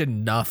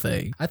imagine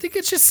nothing. I think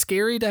it's just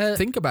scary to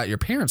think about your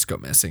parents go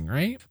missing,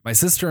 right? My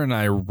sister and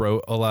I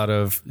wrote a lot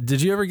of.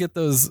 Did you ever get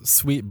those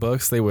sweet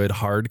books? They would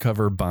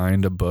hardcover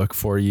bind a book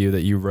for you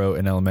that you wrote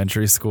in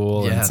elementary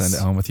school and send it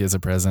home with you as a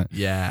present.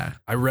 Yeah.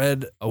 I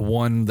read a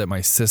one that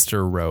my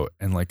sister wrote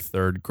in like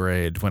 3rd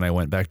grade when I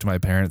went back to my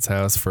parents'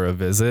 house for a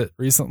visit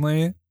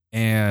recently.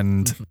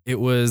 And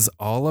it was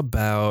all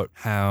about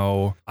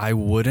how I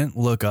wouldn't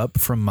look up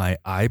from my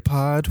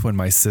iPod when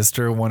my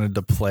sister wanted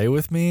to play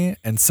with me.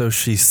 And so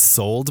she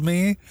sold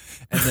me.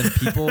 And then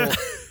people,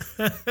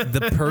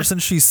 the person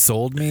she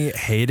sold me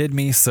hated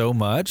me so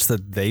much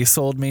that they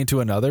sold me to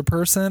another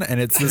person.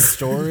 And it's the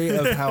story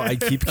of how I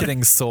keep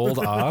getting sold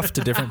off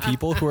to different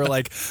people who are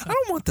like, I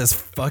don't want this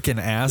fucking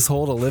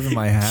asshole to live in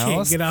my house.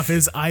 Can't get off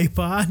his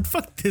iPod.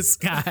 Fuck this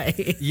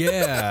guy.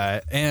 Yeah.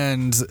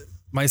 And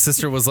my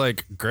sister was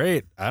like,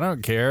 great, I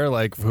don't care.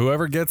 Like,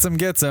 whoever gets him,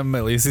 gets him.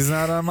 At least he's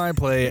not on my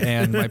plate.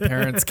 And my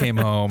parents came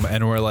home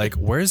and were like,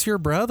 where's your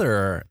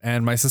brother?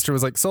 And my sister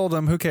was like, sold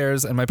him. Who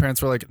cares? And my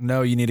parents were like,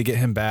 no, you need to get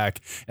him back.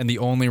 And the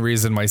only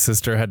reason my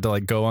sister had to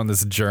like go on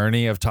this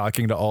journey of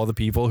talking to all the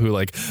people who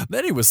like,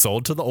 then he was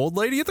sold to the old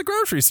lady at the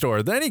grocery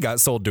store. Then he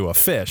got sold to a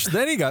fish.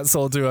 Then he got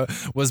sold to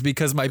was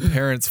because my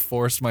parents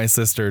forced my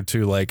sister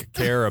to like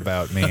care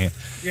about me.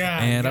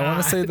 Yeah. And I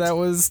want to say that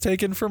was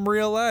taken from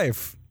real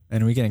life.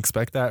 And we can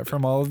expect that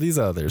from all of these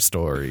other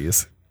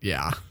stories.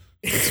 Yeah.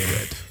 It's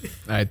good.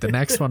 All right. The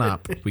next one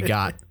up, we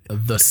got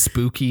The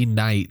Spooky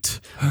Night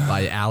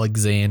by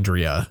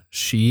Alexandria.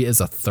 She is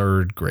a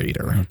 3rd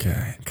grader.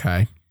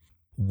 Okay.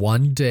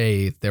 One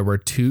day, there were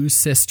 2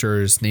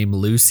 sisters named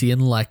Lucy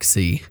and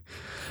Lexi.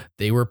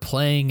 They were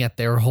playing at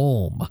their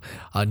home.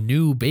 A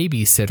new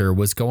babysitter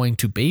was going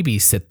to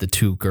babysit the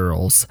 2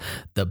 girls.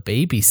 The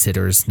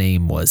babysitter's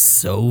name was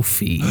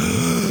Sophie.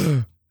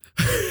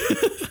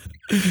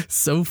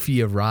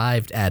 Sophie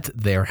arrived at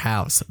their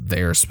house.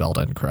 They're spelled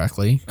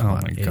incorrectly. Oh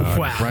my God.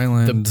 Wow.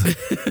 Ryland.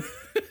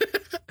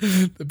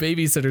 The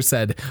babysitter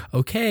said,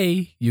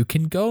 "Okay, you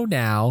can go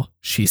now,"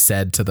 she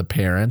said to the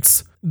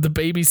parents. The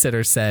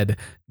babysitter said,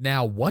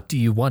 "Now what do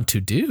you want to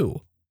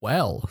do?"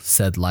 "Well,"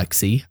 said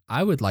Lexi,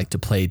 "I would like to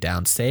play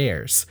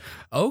downstairs."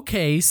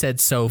 "Okay,"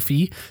 said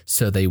Sophie.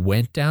 So they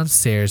went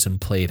downstairs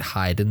and played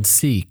hide and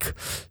seek.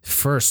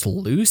 First,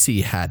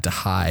 Lucy had to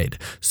hide.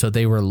 So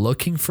they were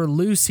looking for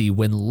Lucy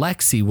when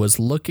Lexi was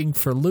looking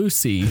for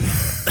Lucy.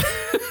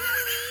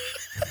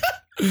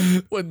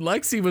 When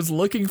Lexi was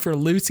looking for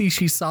Lucy,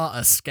 she saw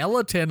a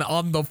skeleton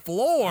on the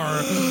floor.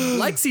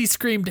 Lexi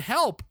screamed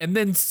help, and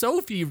then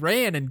Sophie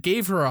ran and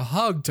gave her a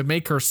hug to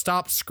make her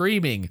stop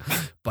screaming.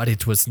 But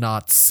it was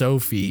not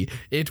Sophie.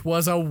 It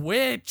was a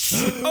witch.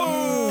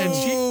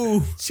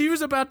 And she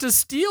was about to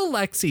steal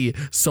Lexi.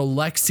 So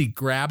Lexi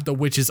grabbed the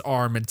witch's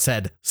arm and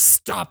said,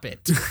 "Stop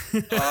it."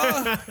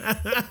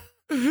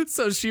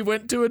 So she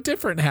went to a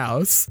different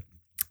house.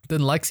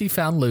 Then Lexi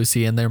found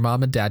Lucy and their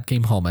mom and dad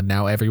came home and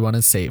now everyone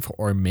is safe,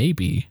 or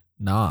maybe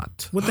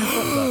not. What the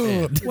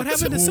hell? What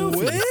happened to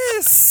Sophie?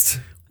 Twist.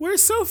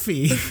 Where's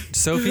Sophie?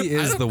 Sophie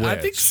is the witch. I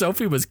think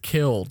Sophie was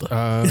killed.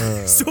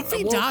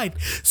 Sophie died.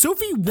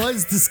 Sophie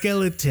was the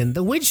skeleton.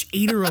 The witch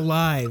ate her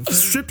alive,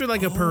 stripped her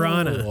like a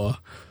piranha.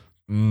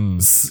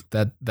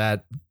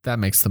 That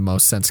makes the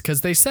most sense because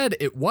they said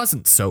it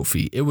wasn't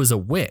Sophie, it was a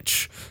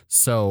witch.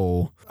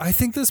 So I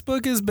think this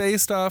book is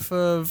based off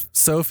of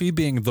Sophie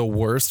being the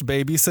worst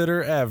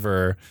babysitter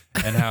ever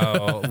and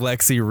how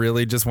Lexi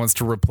really just wants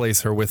to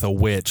replace her with a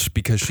witch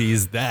because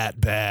she's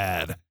that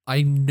bad.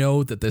 I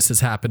know that this has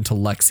happened to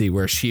Lexi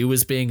where she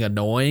was being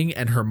annoying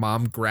and her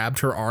mom grabbed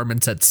her arm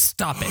and said,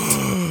 "Stop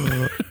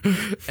it."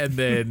 And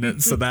then,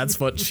 so that's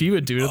what she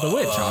would do to the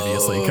witch,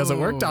 obviously, because it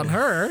worked on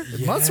her.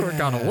 It must work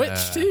on a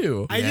witch,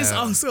 too. I just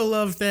also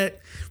love that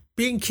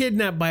being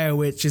kidnapped by a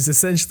witch is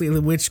essentially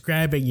the witch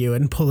grabbing you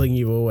and pulling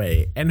you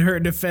away. And her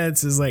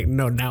defense is like,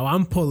 no, now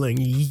I'm pulling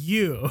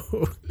you.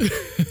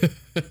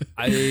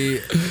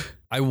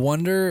 I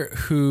wonder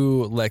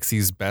who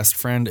Lexi's best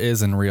friend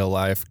is in real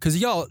life, because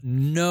y'all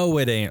know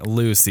it ain't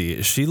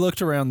Lucy. She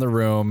looked around the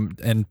room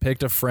and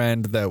picked a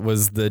friend that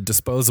was the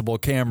disposable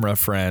camera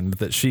friend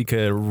that she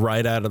could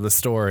write out of the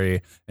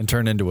story and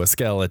turn into a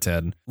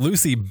skeleton.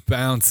 Lucy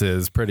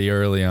bounces pretty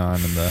early on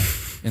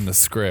in the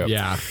script.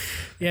 Yeah.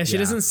 Yeah, she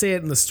doesn't say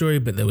it in the story,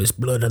 but there was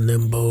blood on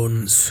them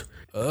bones.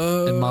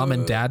 And mom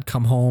and dad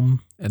come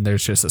home and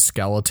there's just a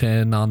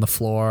skeleton on the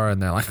floor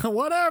and they're like,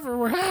 whatever,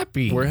 we're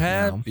happy. We're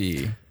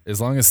happy. As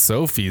long as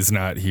Sophie's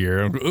not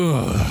here.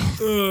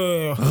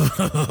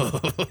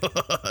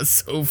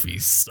 Sophie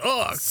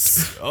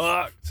sucks.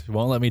 She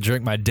won't let me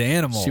drink my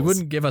Danimals. She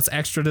wouldn't give us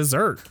extra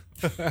dessert.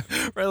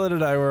 Ryland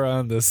and I were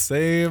on the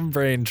same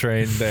brain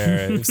train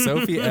there. If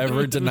Sophie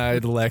ever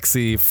denied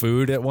Lexi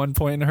food at one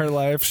point in her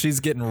life,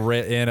 she's getting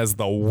written in as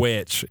the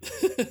witch.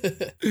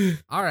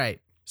 All right.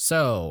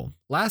 So,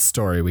 last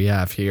story we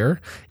have here,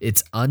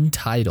 it's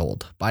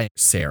Untitled by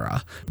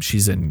Sarah.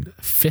 She's in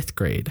 5th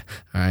grade.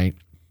 All right.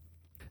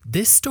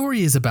 This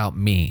story is about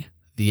me,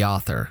 the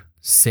author,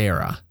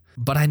 Sarah,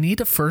 but I need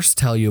to first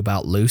tell you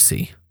about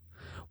Lucy.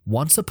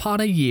 Once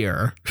upon a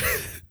year,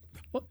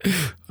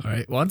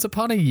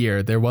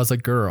 there was a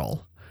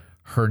girl.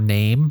 Her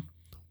name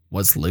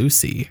was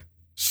Lucy.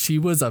 She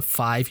was a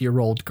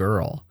 5-year-old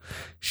girl.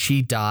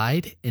 She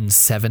died in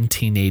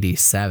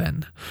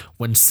 1787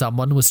 when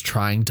someone was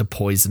trying to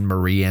poison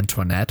Marie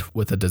Antoinette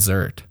with a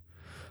dessert.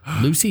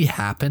 Lucy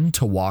happened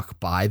to walk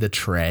by the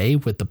tray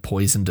with the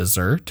poisoned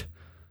dessert.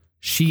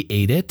 She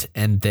ate it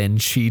and then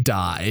she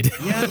died.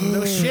 Yeah,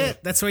 no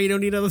shit. That's why you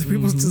don't eat other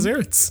people's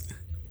desserts.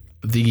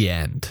 The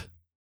end.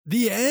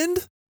 The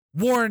end?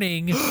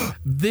 Warning,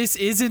 this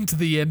isn't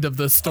the end of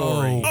the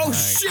story. Oh,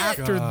 shit.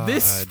 After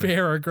this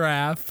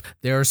paragraph,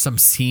 there are some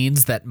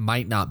scenes that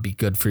might not be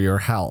good for your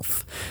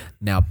health.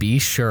 Now be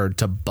sure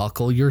to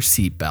buckle your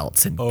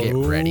seatbelts and get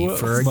ready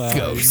for a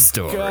ghost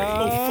story.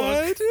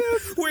 Oh,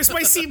 fuck. Where's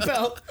my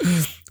seatbelt?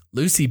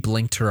 Lucy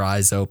blinked her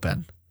eyes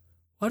open.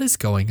 What is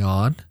going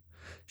on?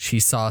 She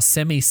saw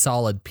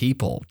semi-solid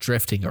people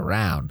drifting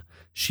around.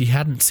 She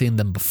hadn't seen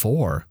them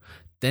before.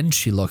 Then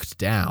she looked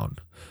down.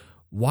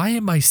 Why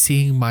am I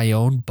seeing my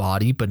own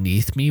body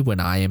beneath me when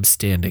I am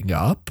standing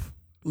up?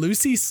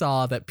 Lucy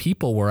saw that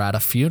people were at a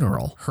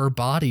funeral. Her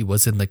body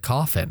was in the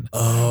coffin.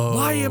 Oh.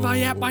 Why am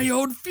I at my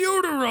own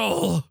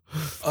funeral?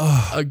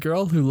 A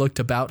girl who looked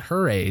about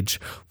her age,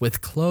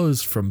 with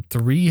clothes from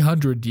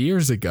 300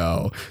 years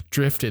ago,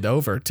 drifted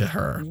over to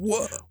her.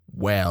 What?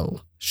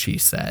 Well, she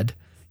said,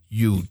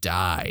 you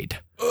died.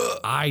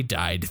 I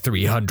died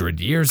 300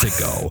 years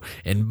ago,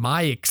 and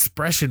my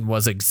expression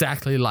was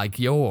exactly like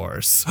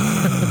yours.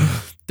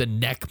 The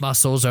neck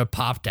muscles are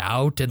popped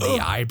out and the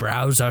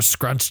eyebrows are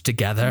scrunched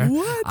together.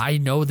 What? I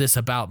know this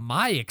about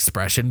my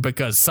expression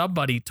because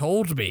somebody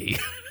told me.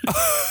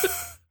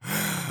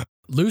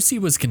 Lucy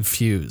was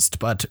confused,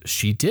 but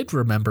she did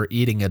remember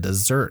eating a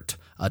dessert,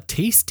 a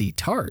tasty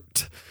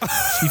tart.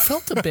 She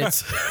felt a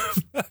bit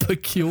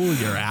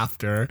peculiar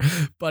after,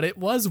 but it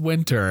was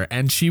winter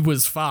and she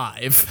was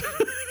 5.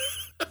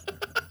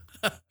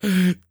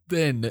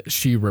 Then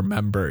she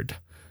remembered.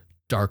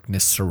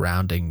 Darkness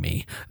surrounding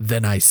me.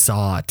 Then I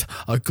saw it,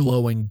 a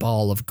glowing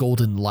ball of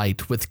golden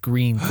light with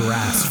green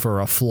grass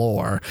for a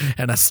floor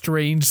and a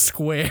strange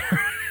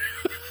square.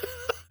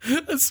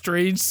 A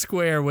strange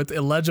square with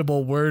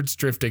illegible words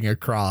drifting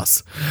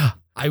across.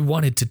 I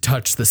wanted to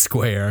touch the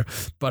square,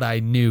 but I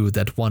knew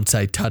that once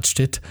I touched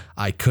it,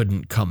 I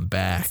couldn't come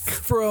back.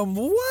 From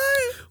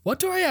what? What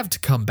do I have to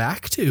come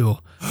back to?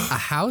 A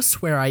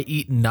house where I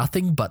eat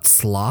nothing but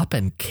slop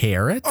and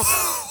carrots?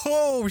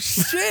 Oh,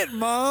 shit,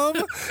 Mom.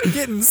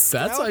 That's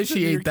why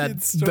she ate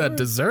that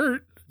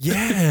dessert.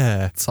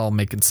 Yeah. It's all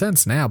making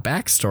sense now.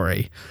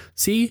 Backstory.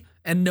 See?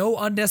 And no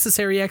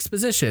unnecessary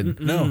exposition.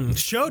 No.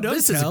 Show, don't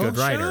This tell. is a good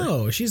writer.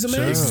 Show. She's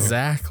amazing.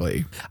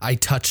 Exactly. I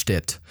touched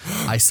it.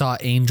 I saw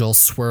angels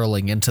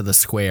swirling into the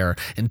square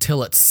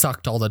until it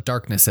sucked all the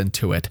darkness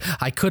into it.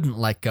 I couldn't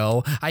let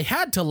go. I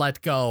had to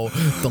let go.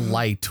 The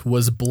light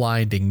was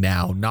blinding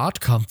now, not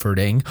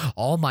comforting.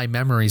 All my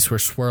memories were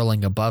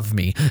swirling above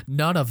me,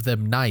 none of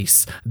them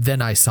nice.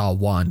 Then I saw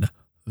one,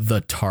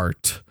 the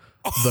tart.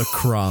 The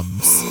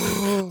crumbs.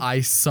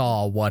 I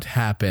saw what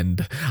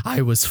happened.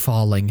 I was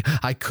falling.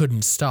 I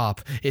couldn't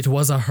stop. It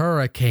was a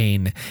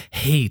hurricane.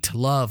 Hate,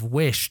 love,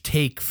 wish,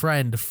 take,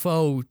 friend,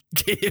 foe,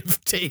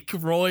 give, take,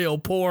 royal,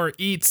 poor,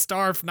 eat,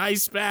 starve,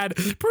 nice, bad,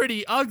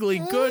 pretty, ugly,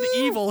 good,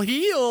 evil,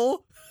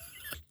 heal.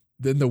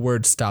 Then the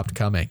word stopped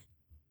coming.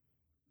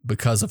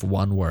 Because of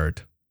one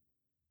word.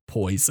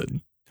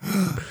 Poison.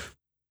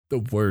 The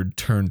word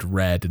turned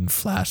red and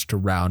flashed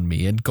around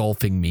me,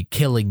 engulfing me,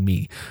 killing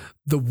me.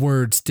 The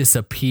words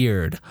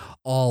disappeared.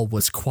 All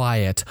was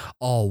quiet.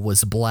 All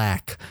was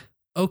black.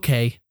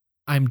 Okay,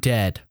 I'm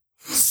dead.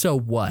 So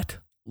what?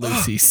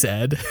 Lucy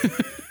said.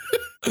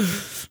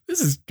 This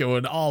is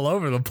going all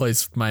over the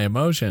place with my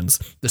emotions.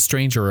 The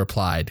stranger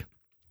replied,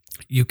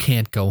 you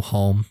can't go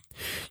home.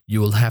 You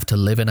will have to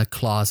live in a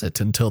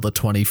closet until the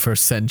 21st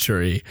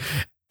century.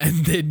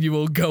 And then you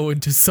will go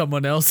into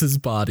someone else's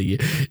body.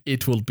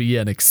 It will be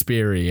an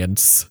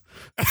experience.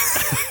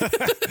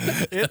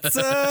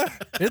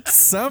 It's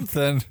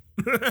something.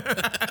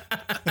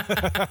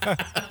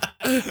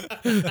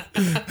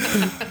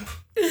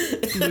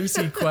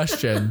 Lucy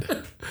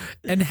questioned,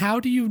 and how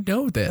do you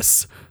know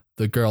this?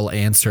 The girl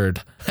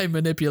answered, I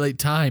manipulate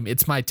time.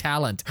 It's my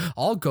talent.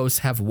 All ghosts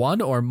have one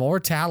or more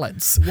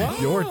talents. Whoa.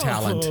 Your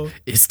talent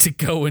is to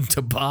go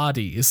into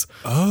bodies.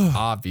 Oh.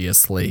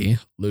 Obviously,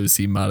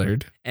 Lucy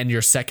muttered. And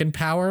your second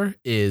power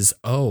is,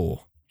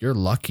 you're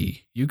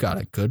lucky. You got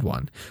a good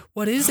one.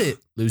 What is it?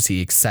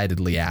 Lucy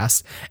excitedly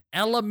asked.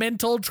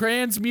 Elemental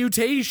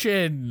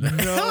transmutation.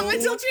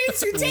 Elemental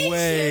transmutation.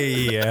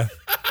 Way.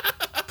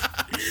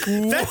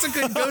 That's a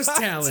good ghost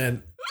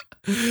talent.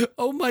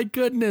 Oh my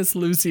goodness,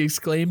 Lucy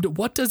exclaimed.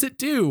 What does it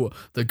do?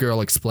 The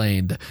girl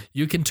explained.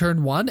 You can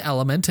turn one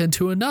element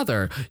into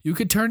another. You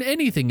can turn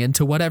anything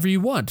into whatever you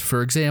want.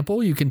 For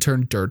example, you can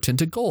turn dirt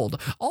into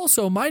gold.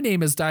 Also, my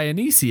name is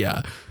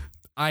Dionysia.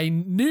 I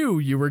knew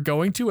you were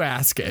going to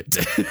ask it.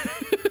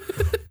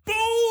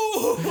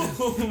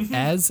 Boom!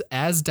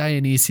 As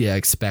Dionysia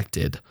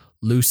expected,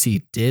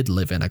 Lucy did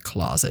live in a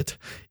closet.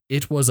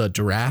 It was a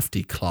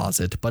drafty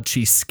closet, but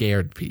she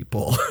scared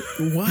people.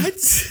 What?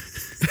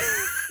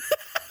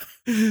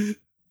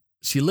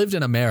 She lived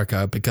in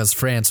America because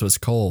France was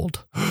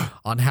cold.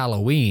 On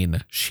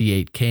Halloween, she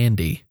ate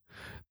candy.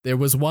 There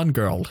was one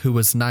girl who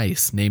was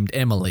nice named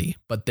Emily,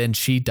 but then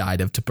she died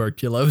of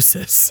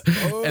tuberculosis,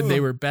 and they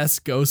were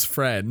best ghost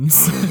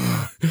friends.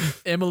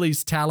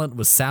 Emily's talent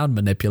was sound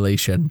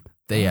manipulation.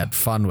 They had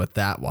fun with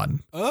that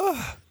one.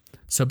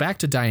 So back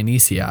to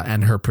Dionysia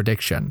and her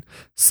prediction.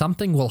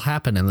 Something will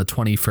happen in the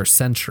 21st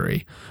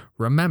century.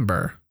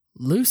 Remember,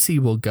 Lucy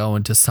will go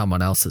into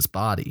someone else's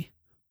body.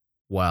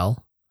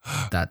 Well,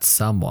 that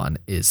someone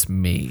is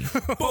me.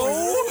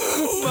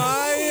 Oh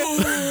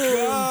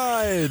my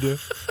God.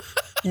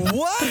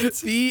 What?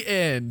 The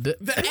end.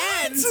 The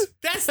end?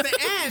 That's the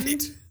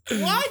end?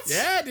 What?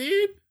 Yeah,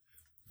 dude.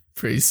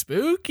 Pretty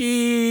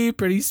spooky.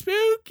 Pretty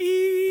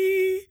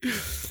spooky.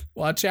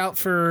 Watch out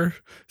for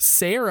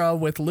Sarah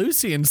with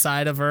Lucy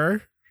inside of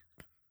her.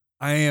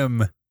 I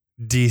am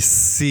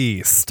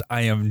deceased.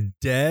 I am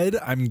dead.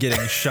 I'm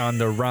getting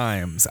Shonda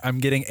Rhimes. I'm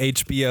getting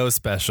HBO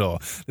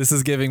special. This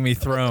is giving me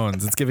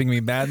Thrones. It's giving me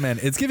Mad Men.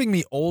 It's giving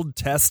me Old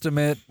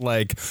Testament.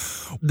 Like,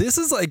 this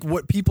is like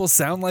what people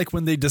sound like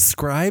when they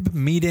describe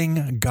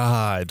meeting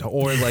God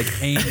or like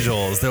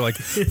angels. They're like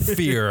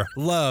fear,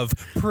 love,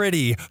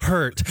 pretty,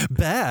 hurt,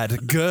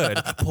 bad, good,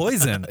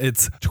 poison.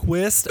 It's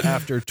twist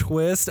after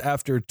twist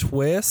after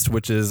twist,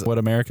 which is what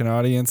American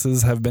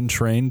audiences have been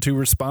trained to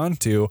respond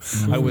to.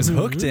 I was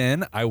hooked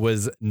in. I was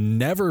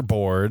never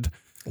bored.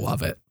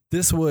 Love it.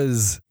 This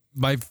was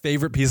my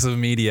favorite piece of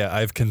media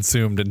I've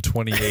consumed in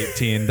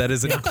 2018. That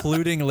is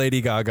including Lady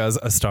Gaga's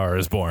A Star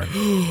Is Born.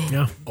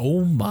 Yeah.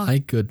 Oh my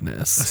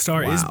goodness. A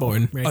Star Is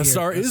Born. Right A here.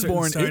 Star Is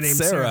Born. It's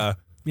Sarah.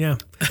 Yeah.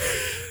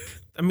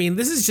 I mean,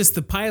 this is just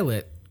the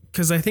pilot,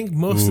 because I think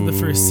most of the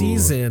first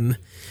season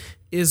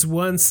is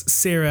once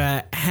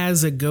Sarah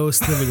has a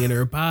ghost living in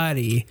her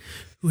body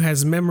who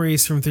has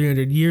memories from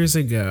 300 years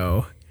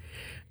ago,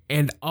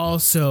 and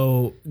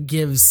also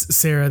gives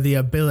Sarah the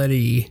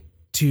ability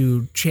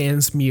to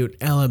transmute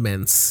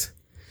elements.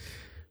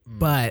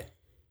 But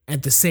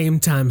at the same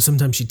time,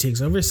 sometimes she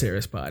takes over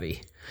Sarah's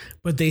body.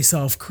 But they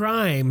solve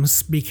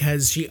crimes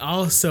because she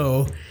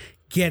also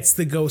gets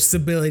the ghost's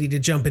ability to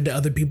jump into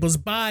other people's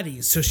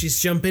bodies. So she's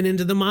jumping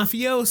into the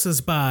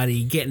mafioso's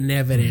body, getting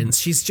evidence.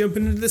 She's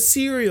jumping into the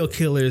serial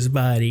killer's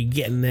body,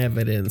 getting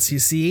evidence. You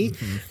see?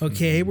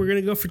 Okay, we're going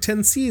to go for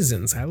 10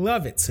 seasons. I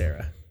love it,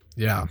 Sarah.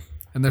 Yeah.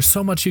 And there's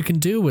so much you can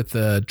do with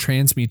the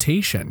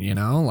transmutation, you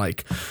know,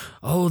 like,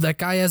 oh, that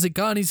guy has a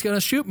gun. He's going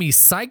to shoot me.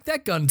 Psych,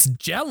 that gun's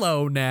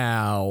Jello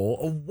now.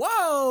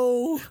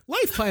 Whoa.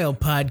 Lifepile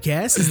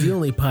Podcast is the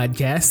only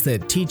podcast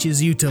that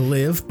teaches you to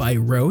live by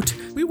rote.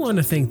 We want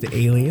to thank the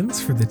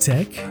aliens for the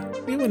tech.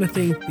 We want to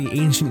thank the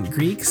ancient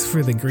Greeks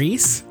for the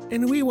grease.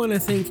 And we want to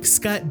thank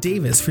Scott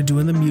Davis for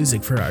doing the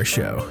music for our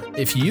show.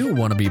 If you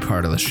want to be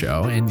part of the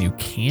show, and you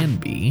can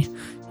be,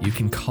 you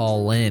can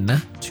call in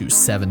to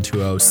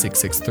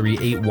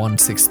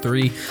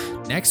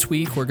 720-663-8163. Next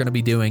week, we're going to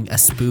be doing a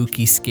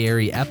spooky,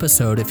 scary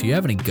episode. If you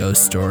have any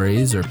ghost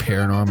stories or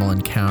paranormal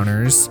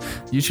encounters,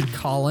 you should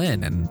call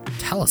in and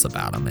tell us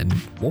about them, and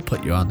we'll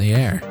put you on the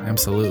air.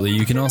 Absolutely.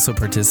 You can also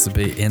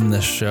participate in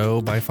the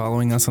show by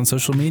following us on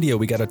social media.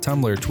 We got a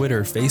Tumblr,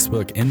 Twitter,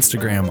 Facebook,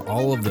 Instagram.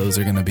 All of those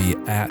are going to be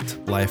at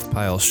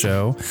Lifepile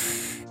Show.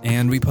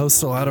 And we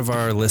post a lot of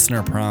our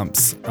listener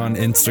prompts on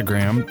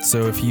Instagram.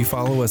 So if you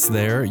follow us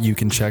there, you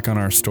can check on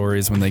our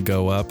stories when they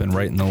go up and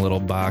write in the little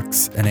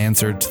box an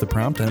answer to the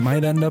prompt, and it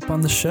might end up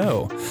on the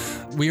show.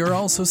 We are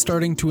also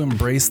starting to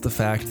embrace the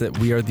fact that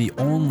we are the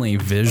only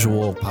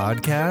visual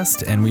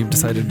podcast, and we've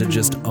decided to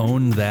just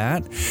own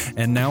that.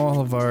 And now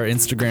all of our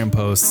Instagram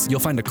posts, you'll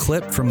find a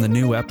clip from the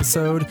new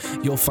episode.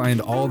 You'll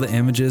find all the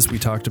images we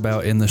talked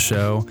about in the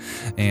show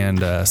and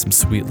some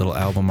sweet little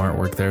album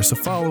artwork there. So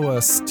follow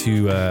us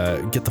to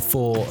get the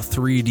full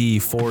 3D,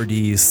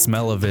 4D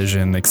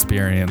smell-o-vision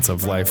experience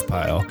of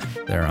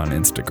Lifepile there on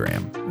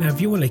Instagram. Now, if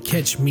you want to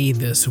catch me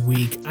this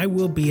week, I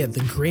will be at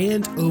the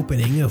grand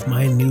opening of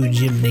my new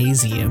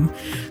gymnasium.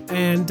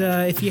 And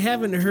if you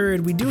haven't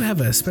heard, we do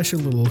have a special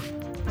little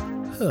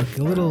hook,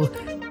 a little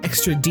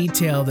extra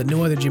detail that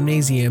no other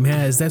gymnasium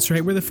has. That's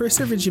right, we're the first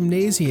ever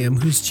gymnasium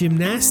whose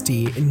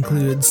gymnasty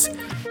includes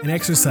an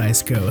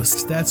exercise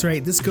ghost. That's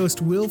right, this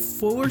ghost will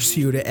force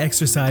you to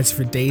exercise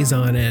for days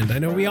on end. I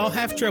know we all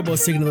have trouble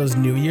sticking to those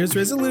New Year's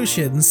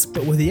resolutions,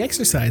 but with the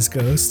exercise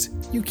ghost,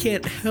 you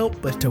can't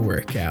help but to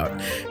work out.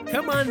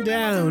 Come on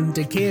down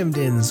to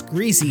Camden's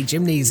Greasy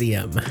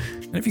Gymnasium.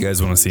 And if you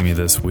guys want to see me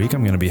this week,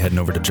 I'm going to be heading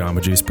over to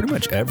Jamba Juice pretty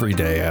much every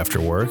day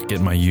after work,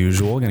 getting my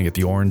usual. Going to get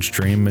the Orange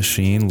Dream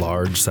machine,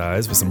 large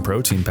size, with some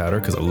protein powder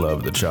because I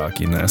love the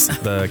chalkiness.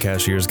 The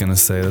cashier's going to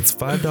say that's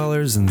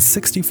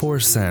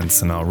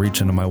 $5.64, and I'll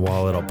reach into my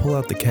wallet, I'll pull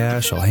out the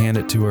cash, I'll hand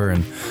it to her,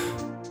 and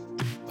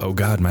oh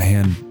God, my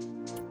hand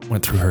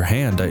went through her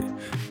hand.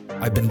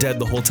 I've been dead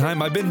the whole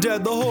time. I've been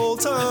dead the whole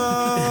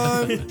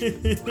time.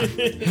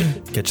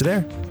 Catch you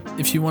there.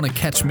 If you want to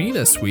catch me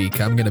this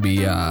week, I'm going to be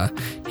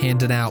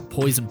handing out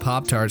poison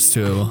Pop-Tarts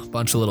to a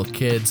bunch of little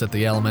kids at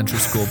the elementary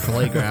school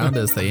playground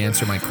as they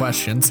answer my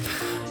questions,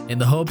 in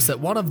the hopes that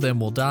one of them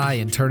will die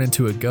and turn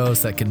into a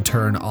ghost that can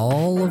turn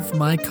all of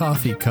my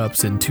coffee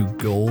cups into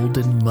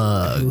golden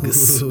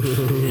mugs. Ooh.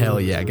 Hell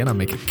yeah, gonna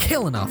make a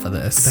killing off of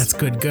this. That's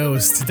good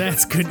ghost.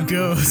 That's good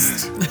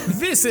ghost.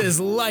 This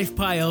is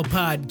Lifepile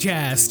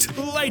Podcast.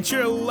 Light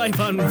your life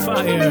on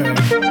fire.